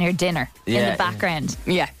all having your dinner in Yeah. the background.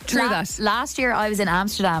 Yeah, true that. Last year I was in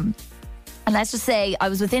Amsterdam, and let's just say I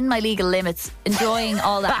was within my legal limits, enjoying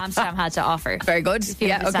all that Amsterdam had to offer. Very good. If you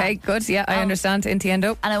Yeah, understand. okay, good. Yeah, I understand.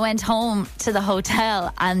 Intiendo. And I went home to the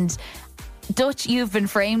hotel, and Dutch You've Been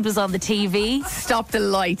Framed was on the TV. Stop the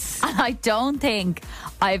lights. And I don't think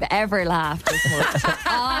I've ever laughed as much.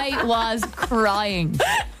 I was crying.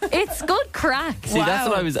 It's good crack. See, that's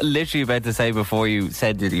what I was literally about to say before you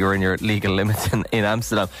said that you were in your legal limits in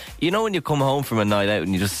Amsterdam. When you come home from a night out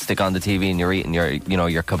and you just stick on the TV and you're eating your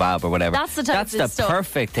kebab or whatever. That's the type of stuff.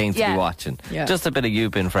 Perfect thing to Yeah. be watching. Yeah. Just a bit of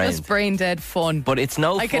You've Been Framed. Just brain dead fun. But it's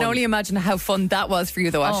no I can fun. only imagine how fun that was for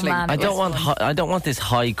you, though, Oh, Aisling. man. I It don't was want fun. I don't want this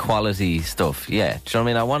high quality stuff. Yeah, do you know what I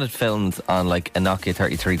mean? I want it filmed on like a Nokia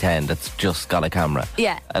 3310 that's just got a camera.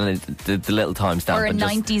 Yeah. And the little timestamp. Or a and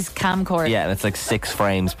just- 90s camcorder. Yeah, and it's like 6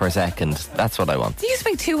 frames per second. That's what I want. You used to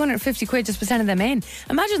make 250 quid just for sending them in.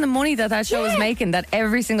 Imagine the money that show was making, that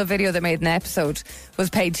every single video they made an episode was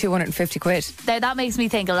paid 250 quid. Now, that makes me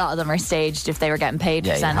think a lot of them are staged if they were getting paid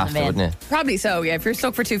Yeah, for you sending have them to, in. wouldn't you? Probably so, yeah. If you're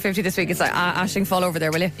stuck for 250 this week, it's like, Aisling, fall over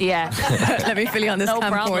there, will you? Yeah. Let me fill you on this No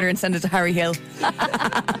camcorder problem. and send it to Harry Hill.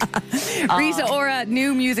 Rita Ora,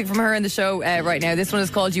 new music from her in the show right now. This one is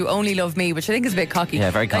called You Only Love Me, which I think is a bit cocky.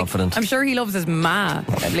 Yeah, very confident. I'm sure he loves his ma,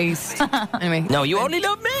 at least. Anyway. No, you only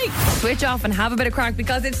love me. Switch off and have a bit of crack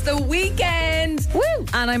because it's the weekend. Woo!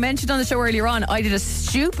 And I mentioned on the show earlier on, I did a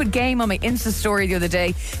stupid game on my Insta story the other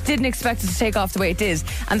day. Didn't expect it to take off the way it did.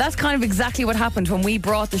 And that's kind of exactly what happened when we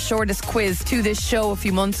brought the shortest quiz to this show a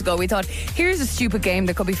few months ago. We thought, here's a stupid game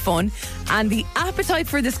that could be fun. And the appetite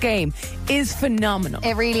for this game is phenomenal.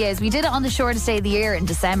 It really is. We did it on the shortest day of the year in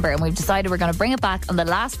December, and we've decided we're going to bring it back on the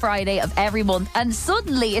last Friday of every month. And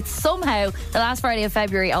suddenly, it's somehow the last Friday of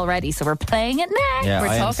February already. So we're playing it now. Yeah, We're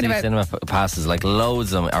IMC talking about- cinema passes, like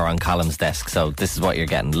loads of them are on Callum's desk. So this is what you're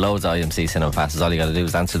getting: loads of IMC cinema passes. All you got to do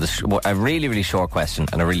is answer a really, really short question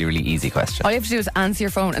and a really, really easy question. All you have to do is answer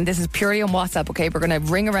your phone, and this is purely on WhatsApp, okay? We're going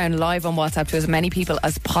to ring around live on WhatsApp to as many people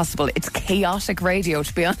as possible. It's chaotic radio,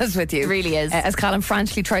 to be honest with you. It really is. As Callum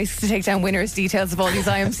frantically tries to take down winners' details of all these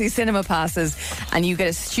IMC cinema passes, and you get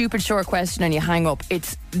a stupid short question and you hang up.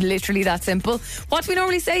 It's literally that simple. What do we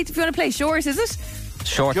normally say if you want to play short, is it?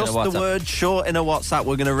 Short Just in a the WhatsApp. word short in a WhatsApp.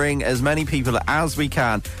 We're going to ring as many people as we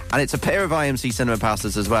can. And it's a pair of IMC cinema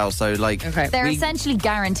passes as well. So, like, Okay. They're essentially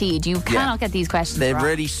guaranteed. You cannot get these questions they're wrong.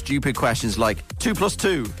 really stupid questions like 2 +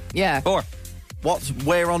 2. Yeah. 4. What's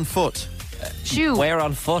where on foot? Shoe. Where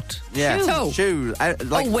on foot? Yeah. Shoe. Shoe.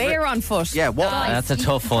 Where on foot? Yeah, what? That's a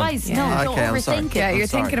tough one. Guys, no, don't Okay, I'm sorry. overthink Yeah, it. you're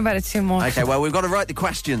sorry. thinking about it too much. Okay, well, we've got to write the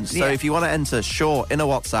questions. So Yeah. if you want to enter short in a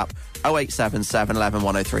WhatsApp, 087 711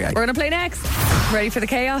 1038. We're going to play next. Ready for the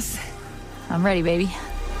chaos? I'm ready, baby.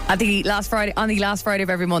 On the last Friday of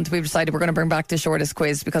every month, we've decided we're going to bring back the shortest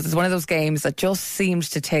quiz because it's one of those games that just seems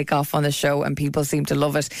to take off on the show and people seem to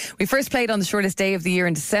love it. We first played on the shortest day of the year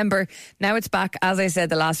in December. Now it's back, as I said,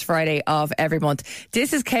 the last Friday of every month.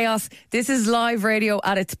 This is chaos. This is live radio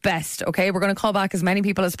at its best, okay? We're going to call back as many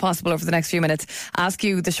people as possible over the next few minutes, ask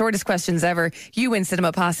you the shortest questions ever. You win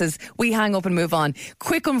cinema passes. We hang up and move on.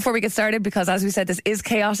 Quick one before we get started, because as we said, this is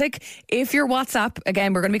chaotic. If your WhatsApp,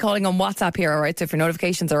 again, we're going to be calling on WhatsApp here, all right? So if your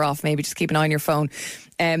notifications are off, maybe just keep an eye on your phone.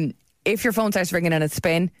 If your phone starts ringing and it's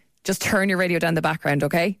spin, just turn your radio down the background,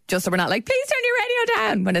 okay? Just so we're not like, please turn your radio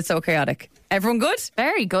down when it's so chaotic. Everyone good?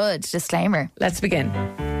 Very good. Disclaimer. Let's begin.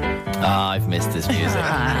 I've missed this music.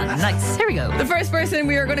 Nice. Here we go. The first person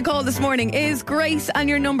we are going to call this morning is Grace, and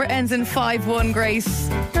your number ends in 51. Grace,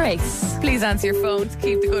 Grace. please answer your phone to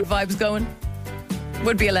keep the good vibes going.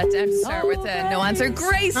 Would be a letdown to start with no answer.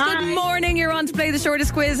 Grace, good morning. You're on to play the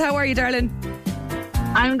shortest quiz. How are you, darling?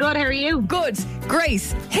 I'm good. How are you? Good.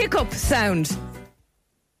 Grace, hiccup sound.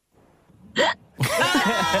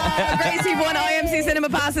 Gracie won IMC Cinema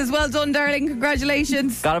passes. Well done, darling.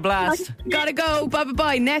 Congratulations. Got a blast. Gotta go.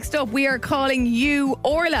 Bye. Next up, we are calling you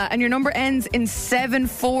Orla, and your number ends in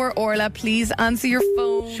 74. Orla, please answer your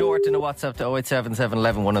phone. Short in a WhatsApp to 0877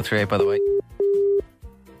 11 1038, by the way.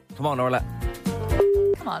 Come on, Orla.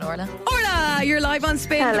 Come on, Orla. Orla, you're live on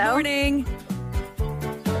Spin. Good Hello. morning.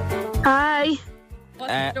 Hi.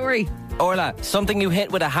 What's the story? Orla, something you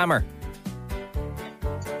hit with a hammer.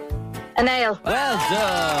 A nail. Well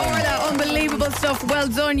done. Orla, unbelievable stuff. Well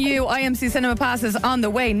done, you. IMC Cinema passes on the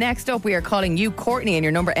way. Next up, we are calling you Courtney, and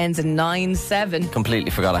your number ends in 97.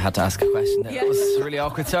 Completely forgot I had to ask a question. That was really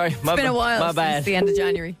awkward. Sorry. It's been a while My since bad. the end of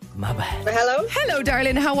January. My bad. Hello. Hello,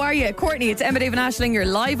 darling. How are you? Courtney, it's Emma, Dave and Aisling. You're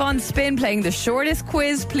live on Spin playing the shortest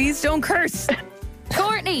quiz. Please don't curse.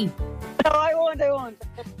 Courtney. No, I won't.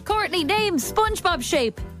 Courtney, name SpongeBob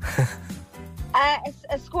shape.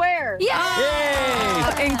 A square.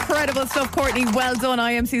 Yeah. Incredible stuff, Courtney. Well done.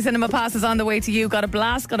 IMC Cinema passes on the way to you. Got a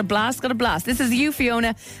blast. This is you,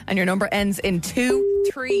 Fiona, and your number ends in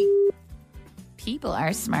 23. People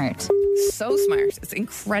are smart. So smart. It's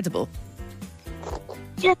incredible.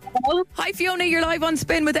 Hi, Fiona. You're live on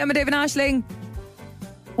Spin with Emma, Dave and Aisling.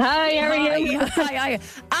 Hi, how are you? Hi.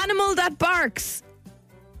 Animal that barks.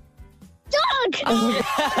 Dog.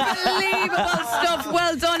 Unbelievable stuff.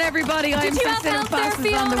 Well done, everybody. Did you have Cinema help there,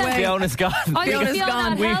 passes on the Fiona? way. Fiona's gone. I think Fiona's Fiona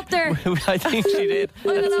gone. had help there. I think she did. I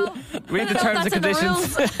don't know. Read the I thought terms and that's in the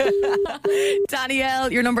conditions. rules. Danielle,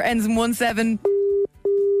 your number ends in 17.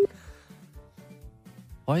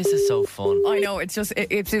 Why is this so fun? I know, it's just,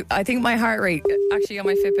 it's. I think my heart rate, actually on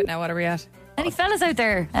my Fitbit now, what are we at? Any fellas out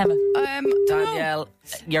there, Emma? Danielle,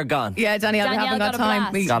 you're gone. Yeah, Danielle, we haven't got got a time.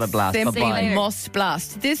 blast. We Got a blast. simply Bye-bye. must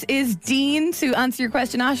blast. This is Dean to answer your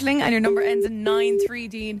question, Aisling, and your number ends in 93,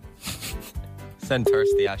 Dean. Send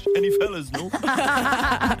thirsty Ash. Any fellas, no?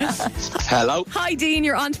 Hello. Hi, Dean,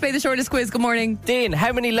 you're on to play the shortest quiz. Good morning. Dean,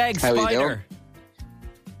 how many legs, How you spider?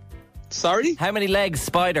 Sorry? How many legs,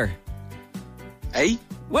 spider? Hey?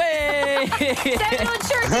 Way! Everyone,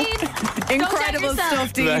 sure, Dean. Incredible yourself.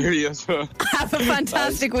 stuff, Dean. Hilarious. Have a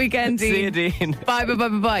fantastic weekend, Dean. See you, Dean. Bye.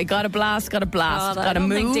 Got a blast. I Got to don't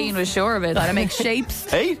think move. Dean was sure about Got to that. make shapes.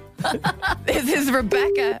 Hey? This is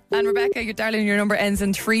Rebecca. And Rebecca, your darling, your number ends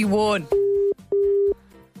in 3-1.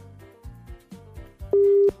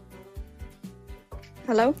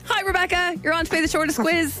 Hello. Hi, Rebecca. You're on to play the shortest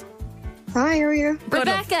quiz. Hi, how are you? Good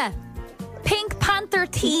enough. Rebecca, Pink Panther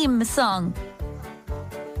theme song.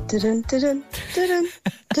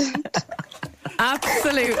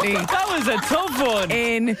 Absolutely. That was a tough one.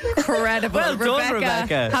 Incredible. Well done,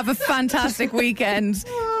 Rebecca. Have a fantastic weekend.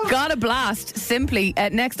 Got a blast. Simply.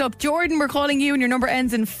 Next up, Jordan, we're calling you, and your number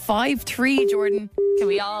ends in 5-3, Jordan. Can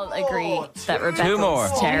we all agree that Rebecca Two more.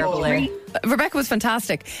 was terrible there? Rebecca was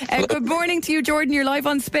fantastic. Good morning to you, Jordan. You're live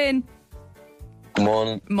on Spin. Come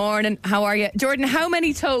on. Morning. How are you? Jordan, how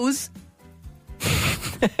many toes?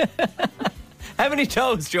 How many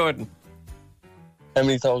toes, Jordan? How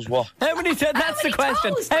many toes what? How many toes? That's the many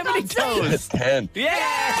question. toes, How for many God's sake? toes? 10.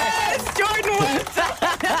 Yes, Jordan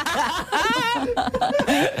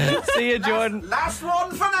wins. See you, Jordan. Last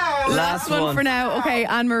one for now. Last One for now. Okay,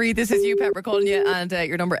 Anne-Marie, this is you, Pet. We're calling you, and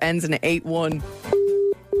your number ends in 8-1.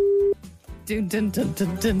 Dun, dun, dun,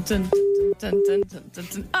 dun, dun, dun, dun, dun, dun, dun,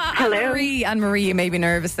 dun. Hello. Anne-Marie, you may be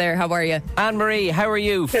nervous there. How are you? Anne-Marie, how are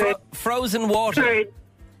you? Frozen water.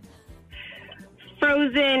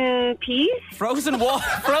 Frozen peas? Frozen water.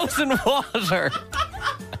 Frozen water.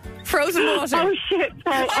 Frozen water. Oh, shit.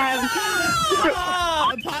 Sorry.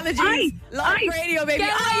 Apologies. Ice, Live ice. radio, baby.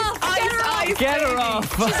 Get her off, get her Ice, Get her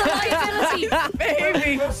off. She's a liability.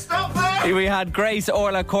 baby. Stop there. We had Grace,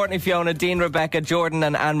 Orla, Courtney, Fiona, Dean, Rebecca, Jordan,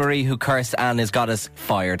 and Anne-Marie, who cursed and has got us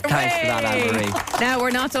fired. Thanks for that, Hooray. Anne-Marie. Now,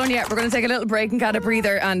 we're not done yet. We're going to take a little break and get a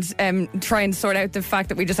breather and try and sort out the fact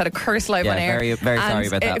that we just had a curse live Yeah, on air. very, very sorry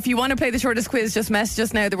about that. If you want to play the shortest quiz, just message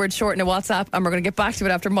us now the word short in a WhatsApp, and we're going to get back to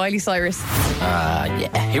it after Miley Cyrus.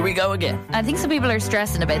 Yeah, here we go again. I think some people are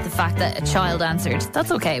stressing about the fact that a child answered.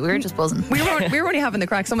 That's okay. We were just buzzing. We were only having the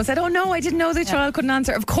crack. Someone said, "Oh no, I didn't know the child couldn't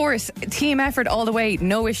answer." Of course, team effort all the way.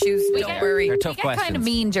 No issues. Don't worry. They're tough We get kind of questions.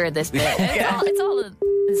 mean during this bit. It's all in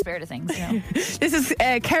the spirit of things. You know. This is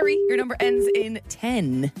Kerry. Your number ends in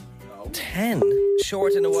 10. 10.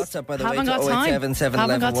 Short in a WhatsApp, by the Haven't way, to got time. 087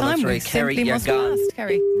 Haven't got time. 103. We Kerry, simply you're must gone. blast,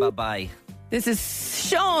 Kerry. Bye-bye. This is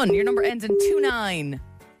Sean. Your number ends in 29.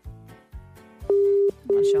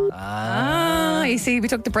 Come on, Sean. You see, we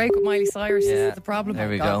took the break with Miley Cyrus. This Yeah, is the problem. there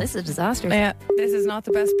we God, go. This is a disaster. Yeah, this is not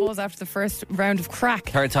the best buzz after the first round of crack.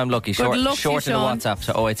 Third time lucky. Good Short, luck to short you, in a Sean. WhatsApp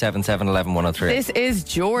to 087 11 103. This is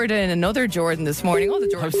Jordan, another Jordan this morning. All the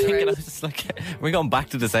Jordans I was thinking, I around. was just like, we're going back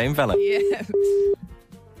to the same fella. Yeah.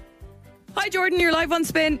 Hi, Jordan. You're live on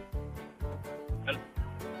Spin.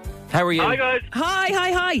 How are you? Hi, guys.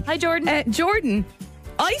 Hi. Hi, Jordan. Jordan.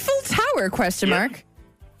 Eiffel Tower, question mark.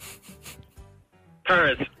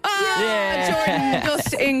 Paris. Jordan,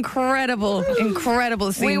 just incredible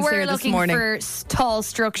scenes We were here this looking morning. for tall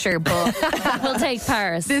structure, but we'll take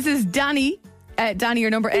Paris. This is Danny. Danny,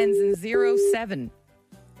 your number ends in 07.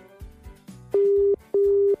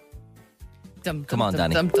 Come on,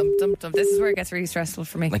 Danny. This is where it gets really stressful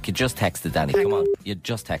for me. Like you just texted, Danny. Come on. You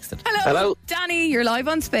just texted. Hello. Danny, you're live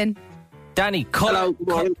on Spin. Danny,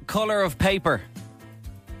 colour of paper.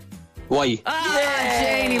 Why?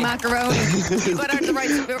 Janie Macaroni. You got out of the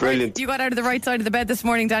right. Brilliant. You got out of the right side of the bed this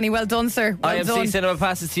morning, Danny. Well done, sir. Well IMC done. Cinema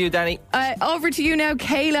passes to you, Danny. Over to you now,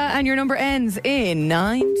 Kayla, and your number ends in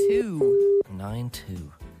 92.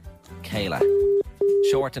 9-2. Kayla.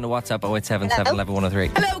 Short in the WhatsApp 0877 11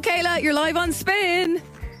 103. Hello, Kayla. You're live on Spin.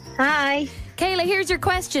 Hi. Kayla, here's your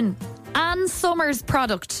question. Anne Summers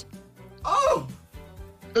product.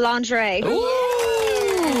 Lingerie.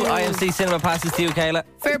 IMC Cinema passes to you, Kayla.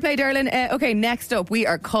 Fair play, darling. Okay, next up, we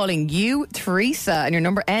are calling you Teresa, and your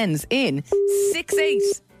number ends in 68.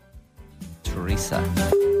 Teresa.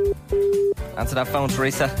 Answer that phone,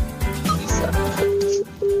 Teresa.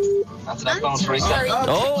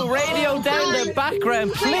 Oh, radio down the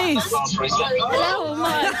background, please. Hello,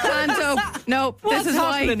 my Santo. No, What's this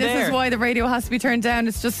happening is there? why the radio has to be turned down.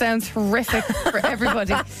 It just sounds horrific for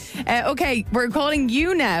everybody. Okay, we're calling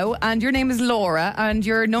you now, and your name is Laura, and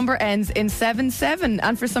your number ends in 77.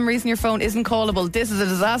 And for some reason, your phone isn't callable. This is a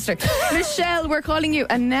disaster. Michelle, we're calling you,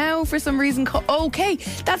 and now for some reason, okay,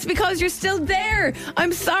 that's because you're still there.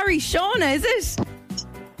 I'm sorry, Shauna, is it?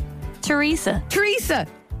 Teresa.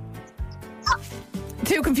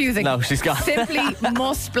 Too confusing. No, she's gone. Simply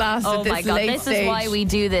must blast Oh at this my God, late this stage. is why we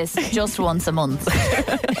do this just once a month.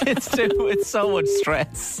 It's so much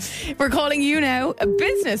stress. We're calling you now a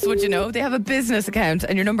business, would you know? They have a business account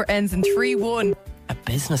and your number ends in 31. A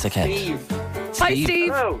business account. Hi,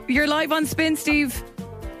 Steve. Hello. You're live on Spin, Steve.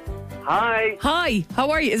 Hi. Hi, how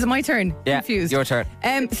are you? Is it my turn? Yeah, Confused. your turn.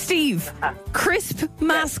 Steve, crisp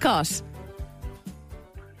mascot.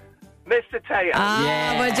 Mr.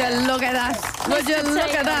 Taya. Would you look at that? Would you look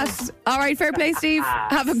at that? All right, fair play, Steve.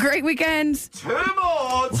 Have a great weekend. Two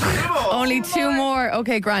more. Only two more.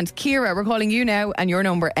 Okay, Grant. Kira, we're calling you now, and your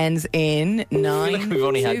number ends in 9. I feel like we've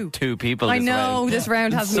only had 2 people I this know, round. this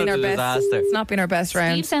round hasn't been Such our a best. disaster. It's not been our best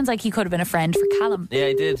round. Steve sounds like he could have been a friend for Callum. Yeah,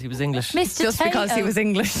 he did. He was English. Mr. Just because he was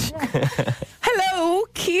English. Hello,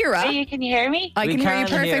 Kira. Hey, can you hear me? I We can hear you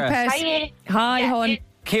can perfect, hear. Pet. Hi. Hi, hon.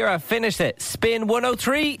 Kira, finish it. Spin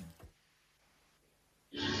 103.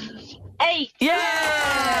 8.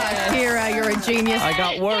 Yeah! Kira, you're a genius. I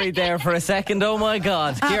got worried there for a second. Oh my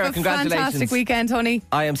God. Have Kira, a congratulations. fantastic weekend, honey.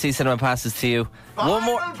 IMC Cinema passes to you. One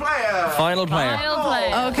more. Final player. Final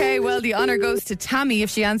play. Okay, well, the honour goes to Tammy if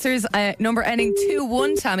she answers. Number ending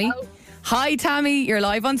 21, Tammy. Hi, Tammy. You're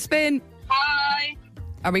live on Spin. Hi.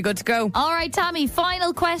 Are we good to go? All right, Tammy,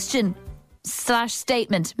 final question /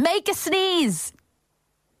 statement. Make a sneeze.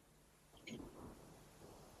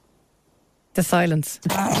 The silence.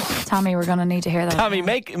 Tammy, we're going to need to hear that. Tommy,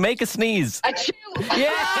 make a sneeze. Achoo. Yeah!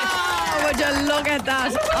 Oh, would you look at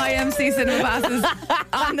that? IMC Cinema passes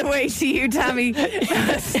on the way to you, Tammy.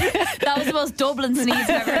 That was the most Dublin sneeze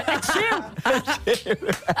I've ever heard.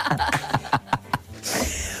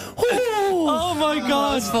 Oh my That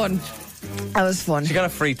God. was fun. That was fun. She kind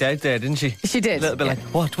of freaked out there, didn't she? She did. A little bit like,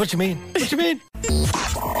 what? What do you mean? What do you mean?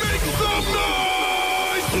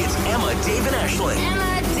 It's Emma, Dave, and Ashling.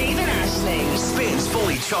 Emma, Dave, and Ashling. Spins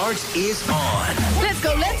Fully Charged is on. Let's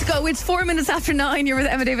go. It's 4 minutes after 9. You're with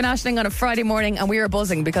Emma, Dave, and Ashling on a Friday morning, and we are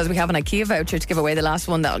buzzing because we have an IKEA voucher to give away, the last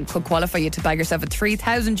one that could qualify you to bag yourself a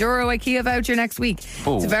 €3,000 IKEA voucher next week.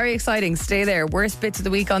 Oh. It's very exciting. Stay there. Worst bits of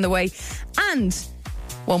the week on the way. And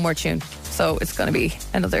one more tune. So it's going to be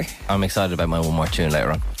another. I'm excited about my one more tune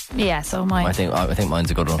later on. Yeah, so mine. I think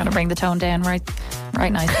mine's a good one. Going to bring the tone down right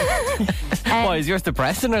nicely. Why, is yours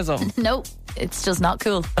depressing or something? No, it's just not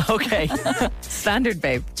cool. Okay. Standard,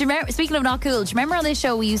 babe. Do you remember, speaking of not cool, do you remember on this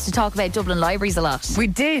show we used to talk about Dublin libraries a lot? We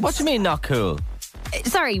did. What do you mean not cool?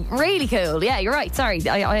 Sorry, really cool. Yeah, you're right. Sorry,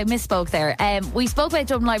 I misspoke there. We spoke about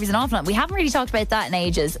Dublin libraries an awful lot. We haven't really talked about that in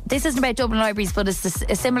ages. This isn't about Dublin libraries, but it's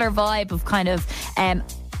a similar vibe of kind of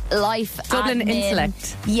life. Dublin admin.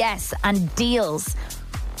 intellect. Yes, and deals.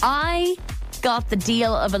 I got the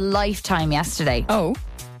deal of a lifetime yesterday. Oh.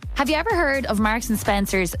 Have you ever heard of Marks and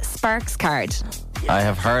Spencer's Sparks card? I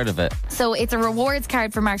have heard of it. So it's a rewards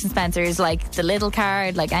card for Marks and Spencer's, like the little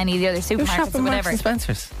card, like any of the other Who's supermarkets or shopping Marks whatever. and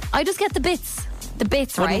Spencer's? I just get the bits. the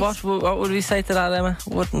bits, right? What would we say to that, Emma?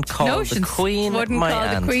 Wouldn't call Notions. the Queen Wouldn't my call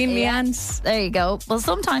aunt. the Queen me Yeah. aunt. There you go. Well,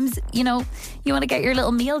 sometimes, you know, you want to get your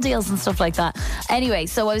little meal deals and stuff like that. Anyway,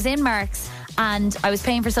 so I was in Marks and I was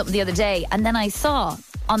paying for something the other day, and then I saw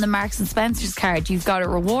on the Marks and Spencer's card, you've got a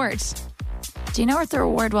reward. Do you know what the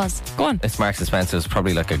reward was? Go on. It's Marks and Spencer. It's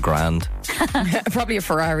probably like $1,000. Probably a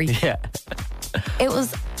Ferrari. Yeah. It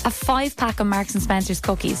was a 5-pack of Marks and Spencer's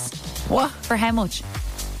cookies. What? For how much?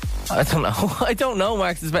 I don't know. I don't know,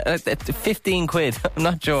 Marks and Spencer. 15 quid. I'm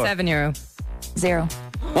not sure. €7. 0.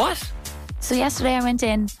 What? So yesterday I went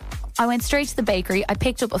in. I went straight to the bakery. I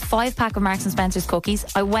picked up a 5-pack of Marks and Spencer's cookies.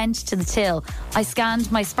 I went to the till. I scanned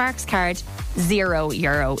my Sparks card.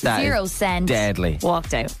 €0. That 0 is cent. deadly.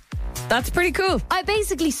 Walked out. That's pretty cool. I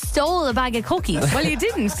basically stole a bag of cookies. Well, you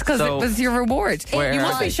didn't because So- it was your reward. Where You are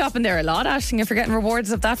must be they? shopping there a lot, Aisling, if you're getting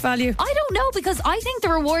rewards of that value. I don't know, because I think the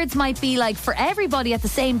rewards might be like for everybody at the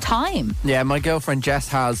same time. Yeah, my girlfriend Jess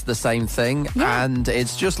has the same thing, and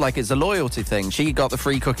it's just like it's a loyalty thing. She got the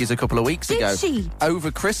free cookies a couple of weeks Did ago. she?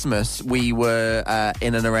 Over Christmas, we were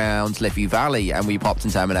in and around Liffey Valley, and we popped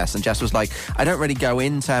into M&S, and Jess was like, I don't really go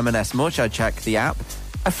into M&S much, I check the app.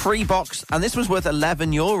 A free box, and this was worth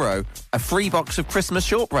 €11, a free box of Christmas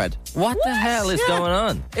shortbread. What the hell is going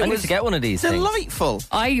on? I need to get one of these things. Delightful.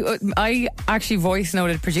 I actually voice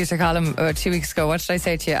noted producer Callum 2 weeks ago. What did I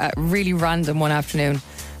say to you? At really random one afternoon.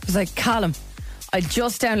 I was like, Callum, I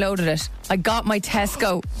just downloaded it. I got my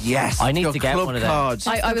Tesco. Yes. I need your to get club one of them. cards.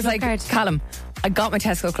 I was Club like, card. Callum, I got my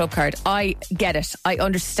Tesco club card. I get it. I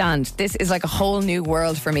understand. This is like a whole new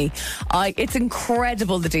world for me. It's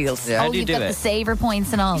incredible, the deals. Yeah. How Oh, do you you've do got the it? saver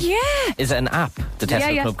points and all. Yeah. Is it an app, the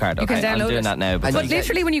Tesco Yeah. Club card? You can Okay, I'm download doing it. that now. And But But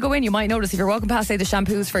literally, when you go in, you might notice if you're walking past, say, the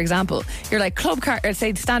shampoos, for example, you're like, club card, or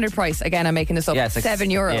say, standard price, again, I'm making this up, Yeah, it's like-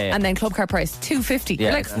 €7, yeah. and then club card price, $2.50. yeah,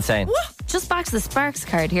 You're like, it's insane. what? Just back to the Sparks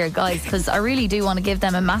card here, guys, because I really do want to give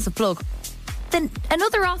them a massive plug. Then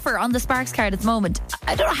another offer on the Sparks card at the moment.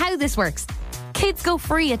 I don't know how this works. Kids go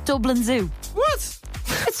free at Dublin Zoo. What?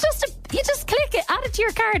 It's just you just click it, add it to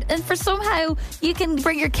your card, and for somehow you can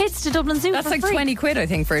bring your kids to Dublin Zoo. That's for like free. 20 quid, I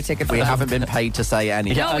think, for a ticket. For We that. haven't been paid to say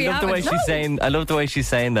anything. Yeah, No, I we love the way haven't. she's saying. I love the way she's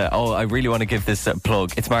saying that. Oh, I really want to give this a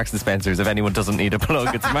plug. It's Marks and Spencer's. If anyone doesn't need a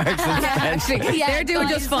plug, it's Marks and Spencer's. Actually, Yeah, they're doing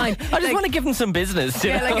guys. just fine. I just want to give them some business. You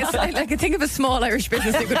Yeah, know? like think of a small Irish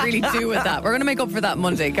business that could really do with that. We're going to make up for that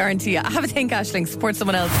Monday, guarantee you. Have a think, Aisling. Support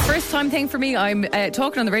someone else. First time thing for me, I'm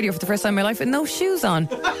talking on the radio for the first time in my life with no shoes on.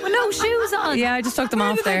 With no shoes on. Yeah, I just took them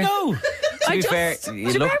off there. No. To be fair,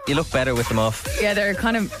 you look better with them off. Yeah, they're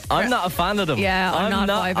kind of. I'm not a fan of them. Yeah, I'm not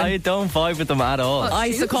vibing. I don't vibe with them at all. I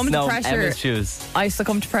succumbed to no, pressure. Emma's shoes. I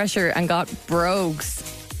succumbed to pressure and got brogues.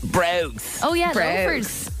 Brogues. Oh yeah, Brogues.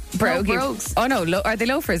 loafers. Brogue. No, brogues. Oh no, are they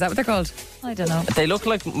loafers? Is that what they're called? I don't know. They look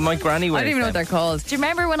like my granny wears I don't even know what them. they're called. Do you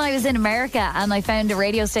remember when I was in America and I found a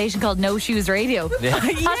radio station called No Shoes Radio? Yeah.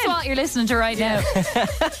 That's what you're listening to right now.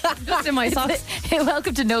 Just in my socks.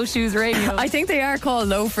 Welcome to No Shoes Radio. I think they are called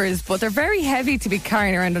loafers, but they're very heavy to be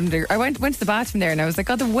carrying around under. I went to the bathroom there and I was like,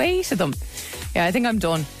 God, the weight of them. Yeah, I think I'm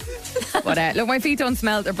done. But look, my feet don't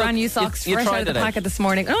smell. They're brand new socks, you fresh out tried of the it out. packet this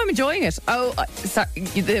morning. Oh, I'm enjoying it. Oh, sorry,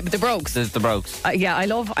 the brogues. The brogues. Yeah, I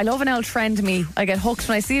love an old trend. Me, I get hooked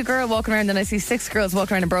when I see a girl walking around, and I see 6 girls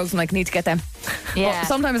walking around in brogues. I'm like, need to get them. Yeah. But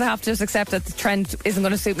sometimes I have to just accept that the trend isn't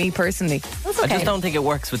going to suit me personally. That's I okay. just don't think it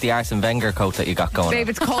works with the Arsene Wenger coat that you got going Babe, on.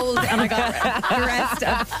 it's cold, and I got dressed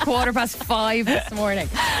at 5:15 this morning.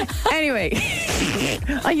 Anyway,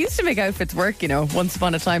 I used to make outfits work, once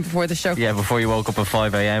upon a time before the show. Yeah, before you woke up at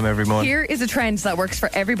 5 a.m. every morning. Here is a trend that works for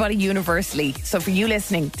everybody universally. So for you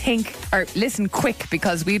listening, listen quick,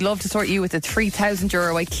 because we'd love to sort you with a €3,000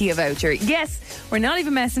 IKEA voucher. Yes, we're not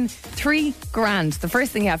even messing. $3,000. The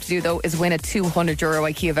first thing you have to do, though, is win a €200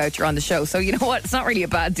 IKEA voucher on the show. So you know what? It's not really a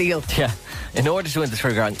bad deal. Yeah. In order to win the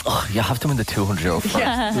 €3,000, you have to win the €200 first.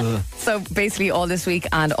 Yeah. So basically all this week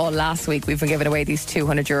and all last week we've been giving away these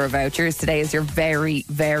 €200 vouchers. Today is your very,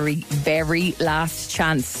 very, very last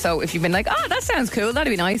chance. So if you've been like, that sounds cool,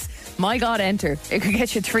 that'd be nice, my God, enter. It could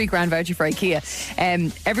get you a $3,000 voucher for IKEA.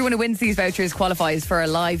 Everyone who wins these vouchers qualifies for a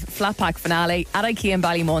live flat pack finale at IKEA in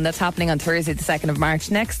Ballymun. That's happening on Thursday the 2nd of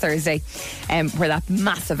March, next Thursday, where that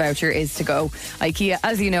massive voucher is to go. IKEA,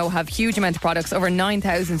 as you know, have huge amount of products, over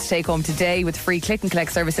 9,000 to take home today, with free click and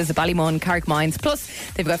collect services at Ballymun, Carrickmines. Plus,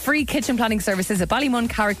 they've got free kitchen planning services at Ballymun,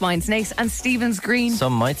 Carrickmines, Nace and Stephen's Green.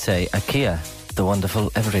 Some might say IKEA, the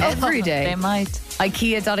wonderful everyday. Every day. They might.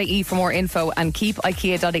 IKEA.ie for more info, and keep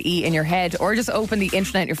IKEA.ie in your head, or just open the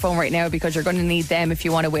internet on your phone right now, because you're going to need them if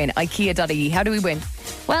you want to win. IKEA.ie. How do we win?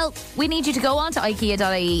 Well, we need you to go on to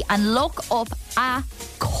IKEA.ie and look up a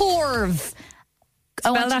Corv.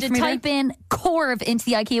 I want that you for to me type in Corv into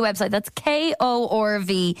the IKEA website. That's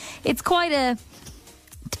KORV. It's quite a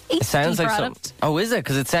tasty It sounds like product. something. Oh, is it?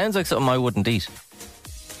 Because it sounds like something I wouldn't eat.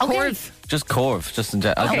 Okay. Corv. Just Corv. Just in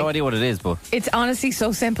I have no idea what it is, but It's honestly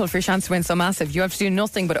so simple for your chance to win so massive. You have to do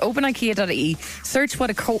nothing but open IKEA.ie, search what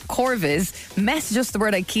a Corv is, message us the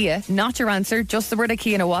word IKEA, not your answer, just the word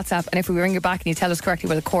IKEA in a WhatsApp. And if we ring you back and you tell us correctly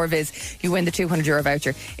what a Corv is, you win the €200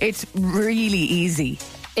 voucher. It's really easy.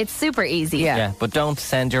 It's super easy. yeah. But don't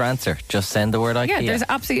send your answer. Just send the word IKEA. Yeah, there's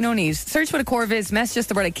absolutely no need. Search what a Corv is, message us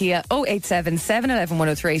the word IKEA, 087 711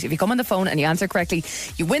 1038. If you come on the phone and you answer correctly,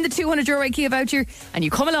 you win the €200 IKEA voucher and you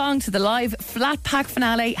come along to the live Flat Pack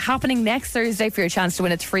finale happening next Thursday for your chance to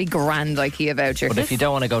win a $3,000 IKEA voucher. But if you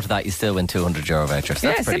don't want to go to that, you still win €200 voucher. So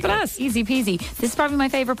yeah, that's pretty simple good. as. Easy peasy. This is probably my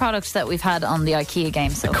favourite product that we've had on the IKEA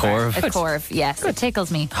game so far. Corv? A Corv, yes. It tickles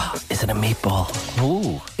me. Is it a meatball?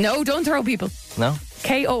 Ooh. No, don't throw people. No?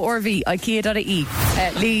 KORV,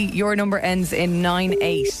 IKEA.ie. Lee, your number ends in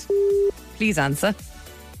 98. Please answer.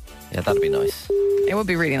 Yeah, that'd be nice. It would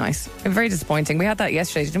be really nice. Very disappointing. We had that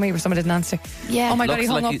yesterday, didn't we? Where someone didn't answer. Yeah. Oh my God, he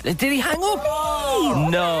Looks hung like up. Did he hang up?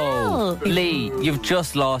 No. Lee, you've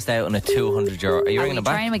just lost out on a €200. Are you Are ringing we him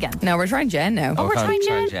back? trying him again? No, we're trying Jen now. Oh, we're trying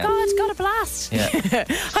trying Jen. Jen. God, got a blast. Yeah.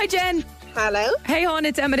 Hi, Jen. Hello. Hey, hon,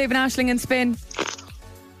 it's Emma, Dave and Aisling in Spin.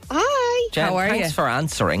 Hi. Jen, How are thanks you? for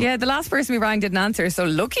answering. Yeah, the last person we rang didn't answer, so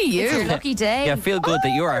lucky you. It's your lucky day. Yeah, feel good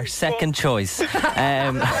that you're our second choice.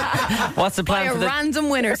 What's the By plan a for the random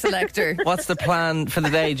winner selector. What's the plan for the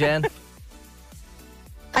day, Jen?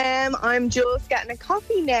 I'm just getting a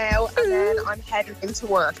coffee now, and then I'm heading into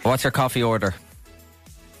work. What's your coffee order?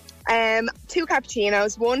 2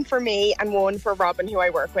 cappuccinos, one for me and one for Robin, who I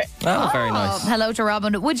work with. Oh, very nice. Hello to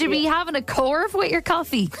Robin. Would you be having a Corv with your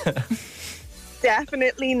coffee?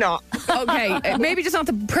 Definitely not. Okay, maybe just not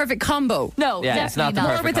the perfect combo. No, Yeah, it's not definitely the not. Or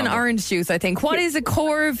perfect with an combo. orange juice, I think. What is a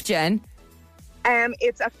Corv, Jen?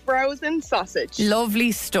 It's a frozen sausage.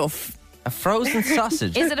 Lovely stuff. A frozen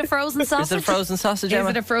sausage. Is it a frozen sausage? Is it a frozen sausage, Emma?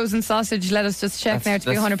 Is it a frozen sausage? Let us just check now to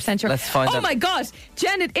be 100% sure. let's find Oh out. my God,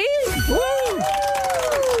 Jen, it is.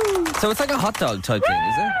 So it's like a hot dog type thing,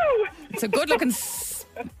 is it? It's a good looking.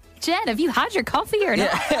 Jen, have you had your coffee or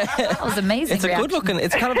not? That was amazing. It's a good looking.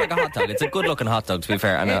 It's kind of like a hot dog. It's a good looking hot dog, to be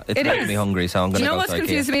fair. And it's It making is. me hungry, so I'm Do going you to know go what's to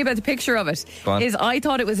confusing IKEA. me about the picture of it? Go on. Is I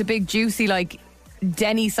thought it was a big juicy like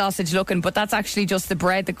Denny sausage looking, but that's actually just the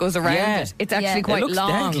bread that goes around Yeah. it. It's actually Yeah. It quite looks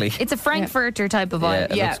long. deadly. It's a Frankfurter type of Yeah,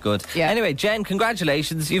 vibe. it Yeah. looks good. Yeah. Anyway, Jen,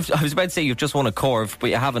 congratulations. I was about to say you've just won a Corv,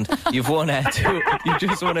 but you haven't. You've won you've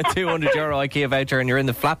just won a €200 IKEA voucher, and you're in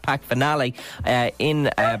the Flat Pack finale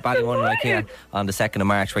in Ballymun IKEA on the 2nd of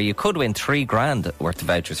March, where you could win $3,000 worth of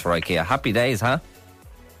vouchers for IKEA. Happy days, huh?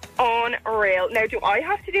 Unreal. Now, do I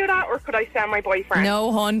have to do that, or could I send my boyfriend?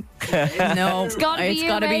 No, hon. No. It's gotta be you,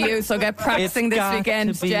 gotta be mate. you. So get practicing It's this got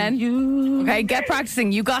weekend, to be Jen. you. Okay, get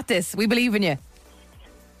practicing. You got this. We believe in you.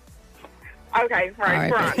 Okay,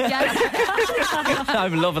 right, All right. grand.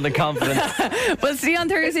 I'm loving the confidence. We'll see you on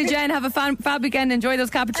Thursday, Jen. Have a fab weekend. Enjoy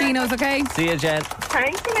those cappuccinos, okay? See you, Jen.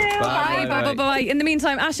 Thank you. Bye, bye, bye, bye. In the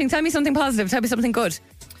meantime, Aisling, tell me something positive. Tell me something good.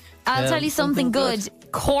 I'll tell you something good.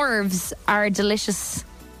 Corvs are delicious.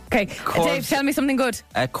 Okay, Corvs. Dave, tell me something good.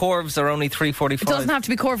 Corvs are only $3.45. It doesn't have to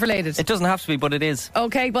be Corv related. It doesn't have to be, but it is.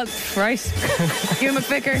 Okay, well, right. Hugh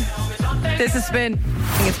McVicker, this has been.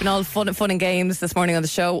 I think it's been all fun and games this morning on the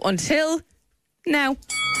show until now.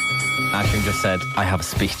 Aisling just said, I have a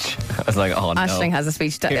speech. I was like, oh no. Aisling has a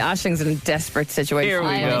speech. Aisling's in a desperate situation. Here we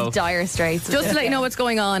I am go. in dire straits. Just to let you know what's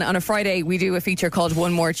going on a Friday, we do a feature called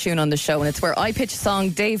One More Tune on the Show, and it's where I pitch a song,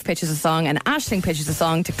 Dave pitches a song, and Aisling pitches a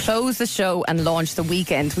song to close the show and launch the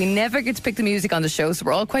weekend. We never get to pick the music on the show, so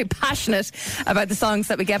we're all quite passionate about the songs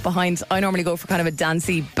that we get behind. I normally go for kind of a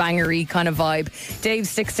dancey, bangery kind of vibe. Dave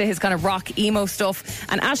sticks to his kind of rock, emo stuff,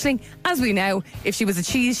 and Aisling, as we know, if she was a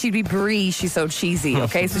cheese, she'd be brie. She's so cheesy,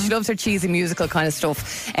 okay? So she loves her cheesy musical kind of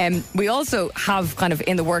stuff. We also have kind of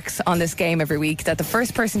in the works on this game every week that the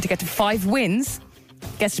first person to get to 5 wins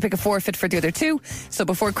gets to pick a forfeit for the other 2. So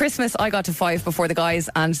before Christmas, I got to 5 before the guys,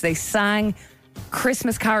 and they sang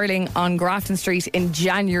Christmas caroling on Grafton Street in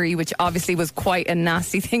January, which obviously was quite a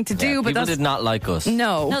nasty thing to do. Yeah, but people that's did not like us.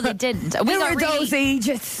 no, they didn't. We were those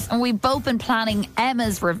ages. And we've both been planning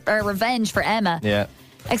Emma's revenge for Emma. Yeah.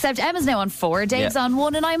 Except Emma's now on 4, Dave's on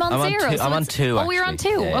 1, and I'm on 0. I'm on 2. Oh, we're on 2.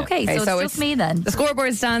 actually. Yeah. Okay, so it's just me then. The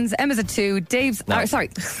scoreboard stands. Emma's at 2. Dave's... No. sorry.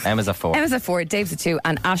 Emma's a 4. Emma's at 4. Dave's at 2.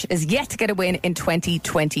 And Ash is yet to get a win in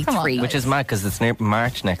 2023. Which is mad because it's near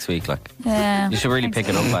March next week. Like, Yeah. you should really pick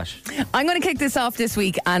it up, Ash. I'm going to kick this off this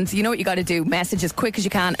week, and you know what you got to do. Message as quick as you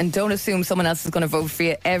can, and don't assume someone else is going to vote for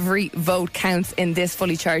you. Every vote counts in this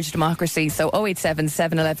fully charged democracy. So 087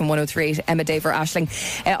 711 1038, Emma, Dave or Aisling.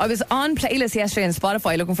 I was on playlists yesterday on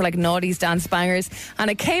Spotify looking for like naughties, dance bangers, and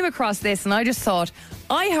I came across this, and I just thought,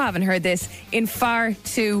 I haven't heard this in far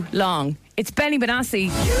too long. It's Benny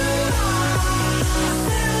Benassi.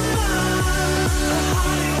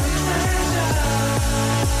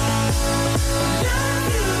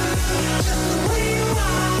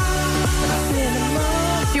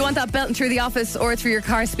 If you want that belting through the office or through your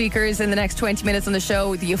car speakers in the next 20 minutes on the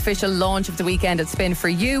show, the official launch of the weekend at Spin for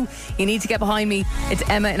you need to get behind me. It's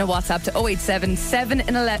Emma in a WhatsApp to 087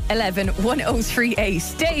 711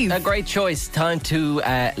 1038. Dave. A great choice. Time to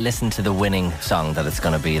listen to the winning song that it's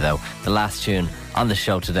going to be, though. The last tune on the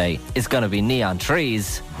show today is going to be Neon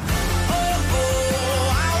Trees.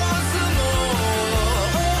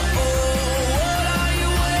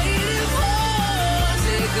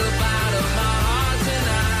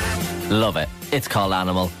 Love it. It's called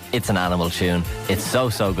Animal. It's an Animal tune. It's so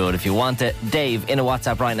good. If you want it, Dave, in a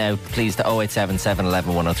WhatsApp right now, please to 087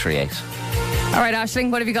 711 1038. All right,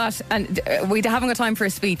 Aisling, what have you got? And we haven't got time for a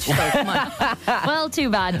speech, so come on. Well, too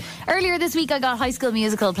bad. Earlier this week, I got High School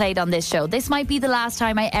Musical played on this show. This might be the last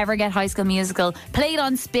time I ever get High School Musical played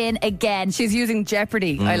on Spin again. She's using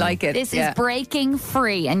Jeopardy. I like it. This is Breaking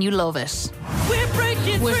Free, and you love it. We're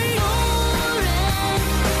breaking free.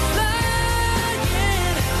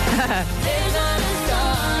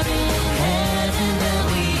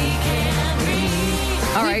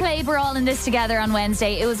 All We right. played We're All in This Together on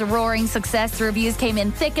Wednesday. It was a roaring success. The reviews came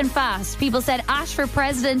in thick and fast. People said Ash for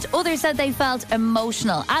president. Others said they felt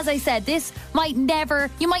emotional. As I said, you might never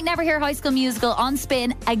hear High School Musical on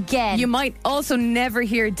Spin again. You might also never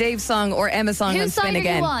hear Dave's song or Emma's song on Whose Spin side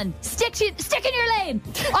again. are you on? Stick in your lane.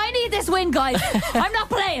 I need this win, guys. I'm not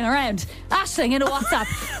playing around. Aisling in a WhatsApp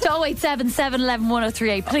to 087 711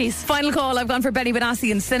 1038, please. Final call. I've gone for Benny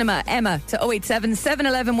Benassi in cinema. Emma to 087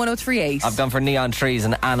 711 1038. I've gone for Neon Trees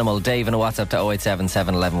and Animal. Dave in a WhatsApp to 087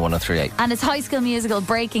 711 1038. And it's High School Musical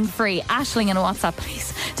Breaking Free. Aisling in a WhatsApp,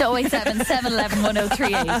 please, to 087 711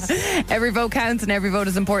 1038. Every vote counts and every vote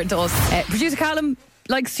is important to us. Producer Callum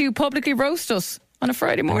likes to publicly roast us on a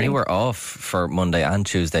Friday morning. You were off for Monday and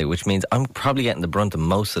Tuesday, which means I'm probably getting the brunt of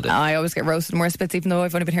most of it. I always get roasted more spits, even though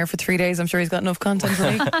I've only been here for 3 days. I'm sure he's got enough content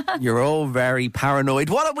for me. You're all very paranoid.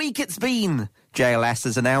 What a week it's been! JLS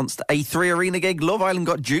has announced a 3-arena gig. Love Island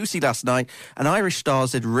got juicy last night, and Irish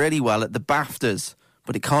Stars did really well at the BAFTAs.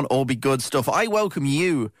 But it can't all be good stuff. I welcome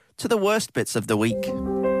you to the worst bits of the week.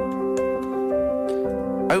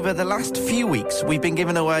 Over the last few weeks, we've been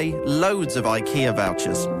giving away loads of IKEA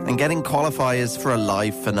vouchers and getting qualifiers for a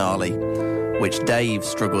live finale, which Dave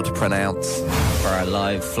struggled to pronounce. For our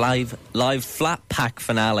live flat pack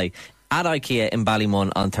finale at IKEA in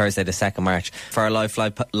Ballymun on Thursday the 2nd March for our live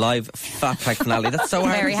flat pack finale. That's so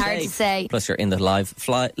hard Very to hard to say. Plus you're in the live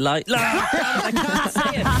I can't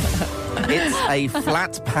say it. It's a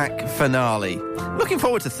flat pack finale. Looking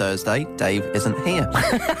forward to Thursday. Dave isn't here.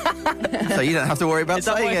 So you don't have to worry about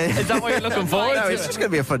saying it. Is that what you're looking forward No, to? it's just going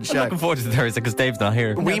to be a fun I'm show. looking forward to Thursday because Dave's not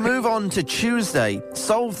here. We move on to Tuesday.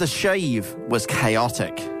 Solve the Shave was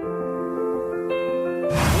chaotic.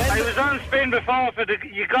 I was on Spin before for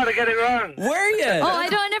You Gotta Get It Wrong. Were you? Oh,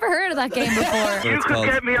 I never heard of that game before. You could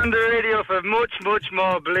get me on the radio for much, much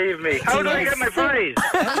more, believe me. How do I get my prize?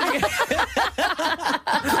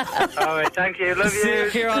 All right, thank you. Love you.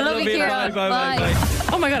 Kieran, Love you, Kieran. Bye.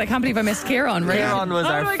 Oh my God, I can't believe I missed Kieran. Right? Kieran was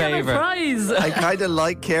our favourite. I kind of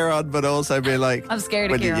like Kieran, but also be like... I'm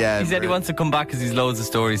scared of Kieran. Yeah, He said he wants to come back because he's loads of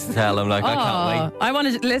stories to tell. I'm like, I can't wait. I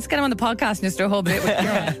want to. Let's get him on the podcast and just do a whole bit with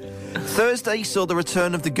Kieran. Thursday saw the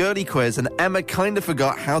return of the girly quiz, and Emma kind of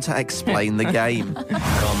forgot how to explain the game.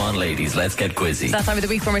 Come on, ladies, let's get quizzy. It's that time of the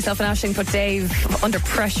week where myself and Aisling put Dave under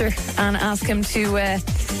pressure and ask him to.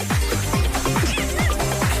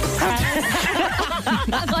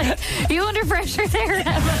 Like, you under pressure there,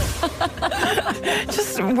 Emma?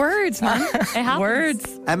 Just words, man. It happens.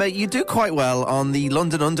 Words. Emma, you do quite well on the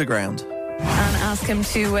London Underground. And ask him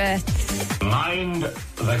to. Mind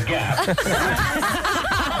the gap.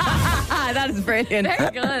 That is brilliant.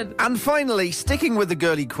 Very good. And finally, sticking with the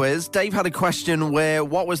girly quiz, Dave had a question where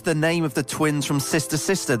what was the name of the twins from Sister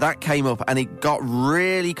Sister? That came up and it got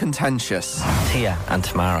really contentious. Tia and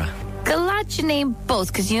Tamara. Glad What's your name,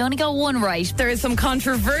 Buzz? Because you only got one right. There is some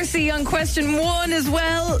controversy on question 1 as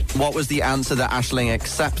well. What was the answer that Aisling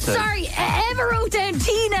accepted? Sorry, Emma wrote down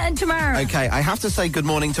Tina and Tamara. Okay, I have to say good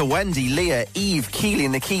morning to Wendy, Leah, Eve, Keely,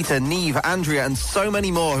 Nikita, Neve, Andrea, and so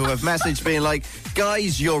many more who have messaged being like,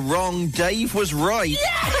 guys, you're wrong. Dave was right.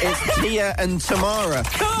 It's Tia and Tamara.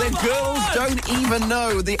 The girls don't even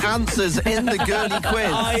know the answers in the girly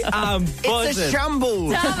quiz. I am buzzing. It's a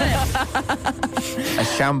shambles. A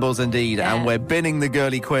shambles indeed, and we're binning the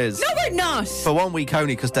girly quiz. No, we're not. For 1 week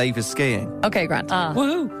only because Dave is skiing. Okay, Grant.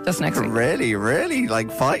 Woohoo. Just next week. Really,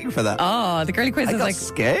 like fighting for that. Oh, the girly quiz I is got like...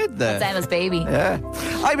 scared there. That's Emma's baby. Yeah.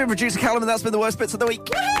 I've been producer Callum, and that's been the worst bits of the week.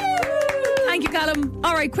 Thank you, Callum.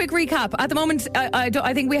 All right, quick recap. At the moment,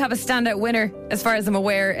 I think we have a standout winner, as far as I'm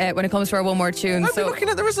aware, when it comes to our One More Tune. I'll be looking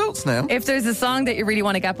at the results now. If there's a song that you really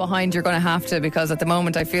want to get behind, you're going to have to, because at the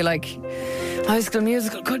moment I feel like High School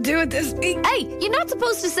Musical could do it this week. Hey, you're not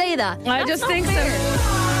supposed to say that. I just think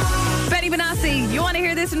so. Benny Benassi, you want to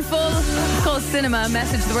hear this in full? It's called Cinema.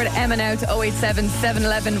 Message the word Emma now to 087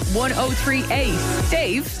 711 1038.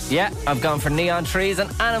 Dave? Yeah, I've gone for Neon Trees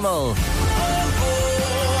and Animal.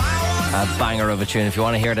 A banger of a tune. If you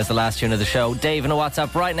want to hear it as the last tune of the show, Dave in a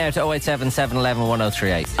WhatsApp right now to 087 711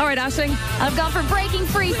 1038. All right, Aisling. I've gone for Breaking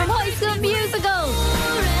Free from High School Musical.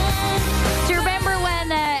 Do you remember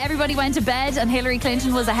when everybody went to bed and Hillary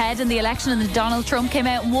Clinton was ahead in the election and then Donald Trump came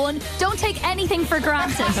out and won? Don't take anything for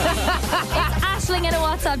granted. It's Aisling in a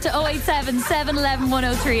WhatsApp to 087 711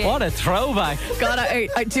 1038. What a throwback. God,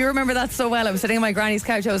 I do remember that so well. I was sitting on my granny's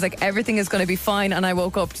couch. I was like, everything is going to be fine. And I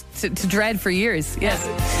woke up to dread for years. Yes.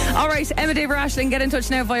 All right, Emma, Dave or Aisling, get in touch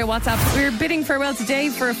now via WhatsApp. We're bidding farewell to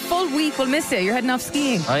Dave for a full week. We'll miss you. You're heading off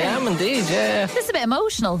skiing. I am indeed, yeah. This is a bit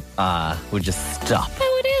emotional. Would you stop? No,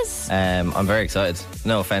 it is. I'm very excited.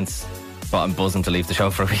 No offence, but I'm buzzing to leave the show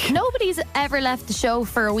for a week. Nobody's ever left the show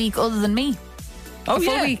for a week other than me. Oh, full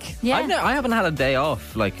yeah. week. Yeah. I haven't had a day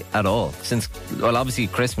off, like, at all. Since, well, obviously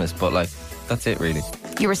Christmas, but, like, that's it, really.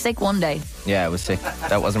 You were sick one day. Yeah, I was sick.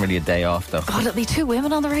 That wasn't really a day off, though. God, it'll be 2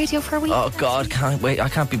 women on the radio for a week. Oh, God, can't wait. I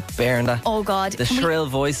can't be bearing that. Oh, God. The shrill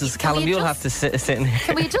voices. Callum, you'll have to sit in here.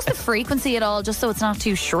 Can we adjust the frequency at all, just so it's not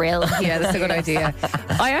too shrill? Yeah, that's a good idea.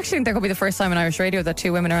 I actually think that could be the first time in Irish radio that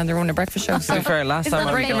 2 women are on their own a breakfast show. To be fair, last Isn't time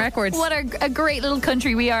that I was breaking on- records? What a great little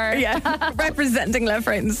country we are. Yeah, representing left,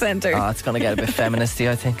 right, and centre. Oh, it's going to get a bit feministy,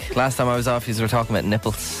 I think. Last time I was off, you were talking about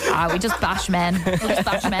nipples. We just bash men. We'll just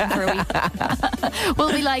bash men for a week.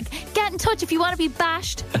 We'll be like, get in touch if you want to be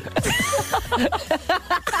bashed.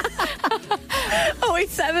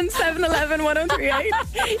 087 711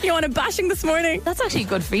 1038. You want a bashing this morning? That's actually a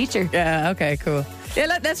good feature. Yeah, okay, cool.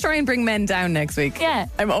 Yeah, let's try and bring men down next week. Yeah.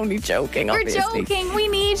 I'm only joking, We're obviously. joking. We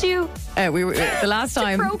need you We were the last to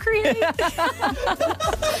time. procreate.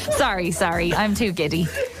 Sorry. I'm too giddy.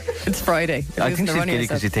 It's Friday. You're I losing think the she's run of giddy yourself.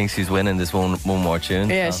 because she thinks she's winning this one more tune.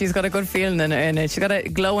 Yeah, so. she's got a good feeling in it. She's got a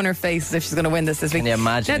glow on her face as if she's going to win this week. Can you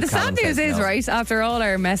imagine Now, the if sad Callum news says is, no? right, after all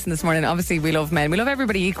our messing this morning, obviously we love men. We love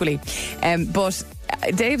everybody equally. But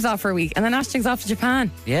Dave's off for a week and then Aishling's off to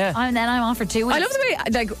Japan. Yeah. And then I'm on for 2 weeks. I love the way,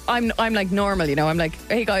 like, I'm like normal, you know. I'm like,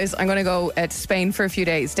 hey guys, I'm going to go to Spain for a few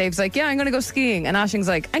days. Dave's like, yeah, I'm going to go skiing. And Aisling's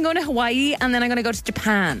like, I'm going to Hawaii and then I'm going to go to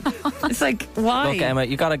Japan. It's like, why? Look, Emma,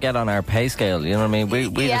 you got to get on our pay scale. You know what I mean? We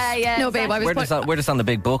yeah. No, babe, we're just on the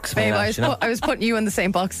big books, babe, man. I was putting you in the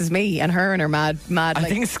same box as me and her and her mad. I like,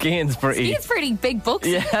 think skiing's pretty. It's pretty big books.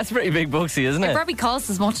 Yeah, that's pretty big booksy, isn't It it? probably costs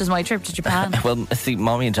as much as my trip to Japan. Well, see,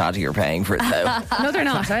 mommy and daddy are paying for it now. no, they're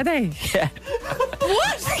not, are they? Yeah.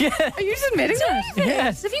 What? Yeah. Are you just admitting that?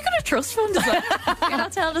 Yes. Have you got a trust fund as well? You're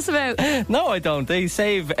not telling us about. No, I don't. They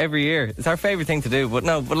save every year. It's our favourite thing to do. But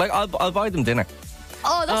no, but like I'll buy them dinner.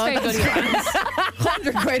 Oh, that's very good.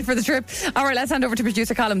 100 quid for the trip. All right, let's hand over to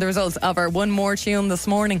producer Callum the results of our One More Tune this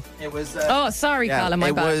morning. It was. Sorry, Callum,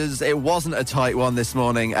 my bad. It wasn't a tight one this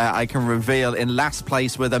morning. I can reveal in last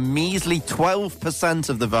place with a measly 12%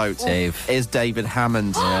 of the vote Dave. is David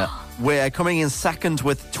Hammond. We're coming in second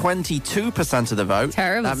with 22% of the vote.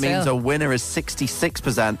 Terrible That means still. a winner is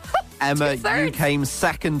 66%. Emma, you came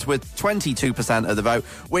second with 22% of the vote,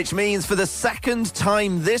 which means for the second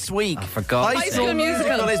time this week, I forgot. High School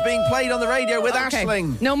Musical is being played on the radio with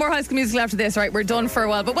Aisling. No more High School Musical after this, right? We're done for a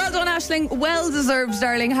while. But well done, Aisling. Well deserved,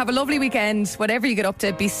 darling. Have a lovely weekend. Whatever you get up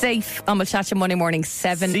to, be safe. And we'll chat to you Monday morning,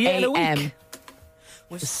 7 See you in a a.m. week.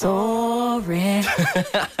 We're soaring,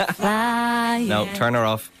 flying. No, turn her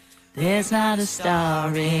off. There's not a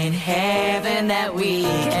star in heaven that we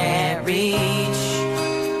can't reach.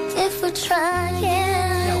 If we're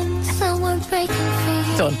trying, so we're breaking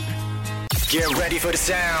free. Done. Get ready for the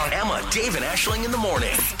sound. Emma, Dave, and Aisling in the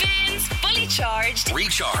morning. Spins Fully charged.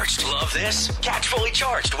 Recharged. Love this? Catch Fully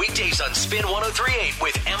Charged weekdays on Spin 103.8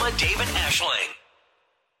 with Emma, Dave, and Ashling.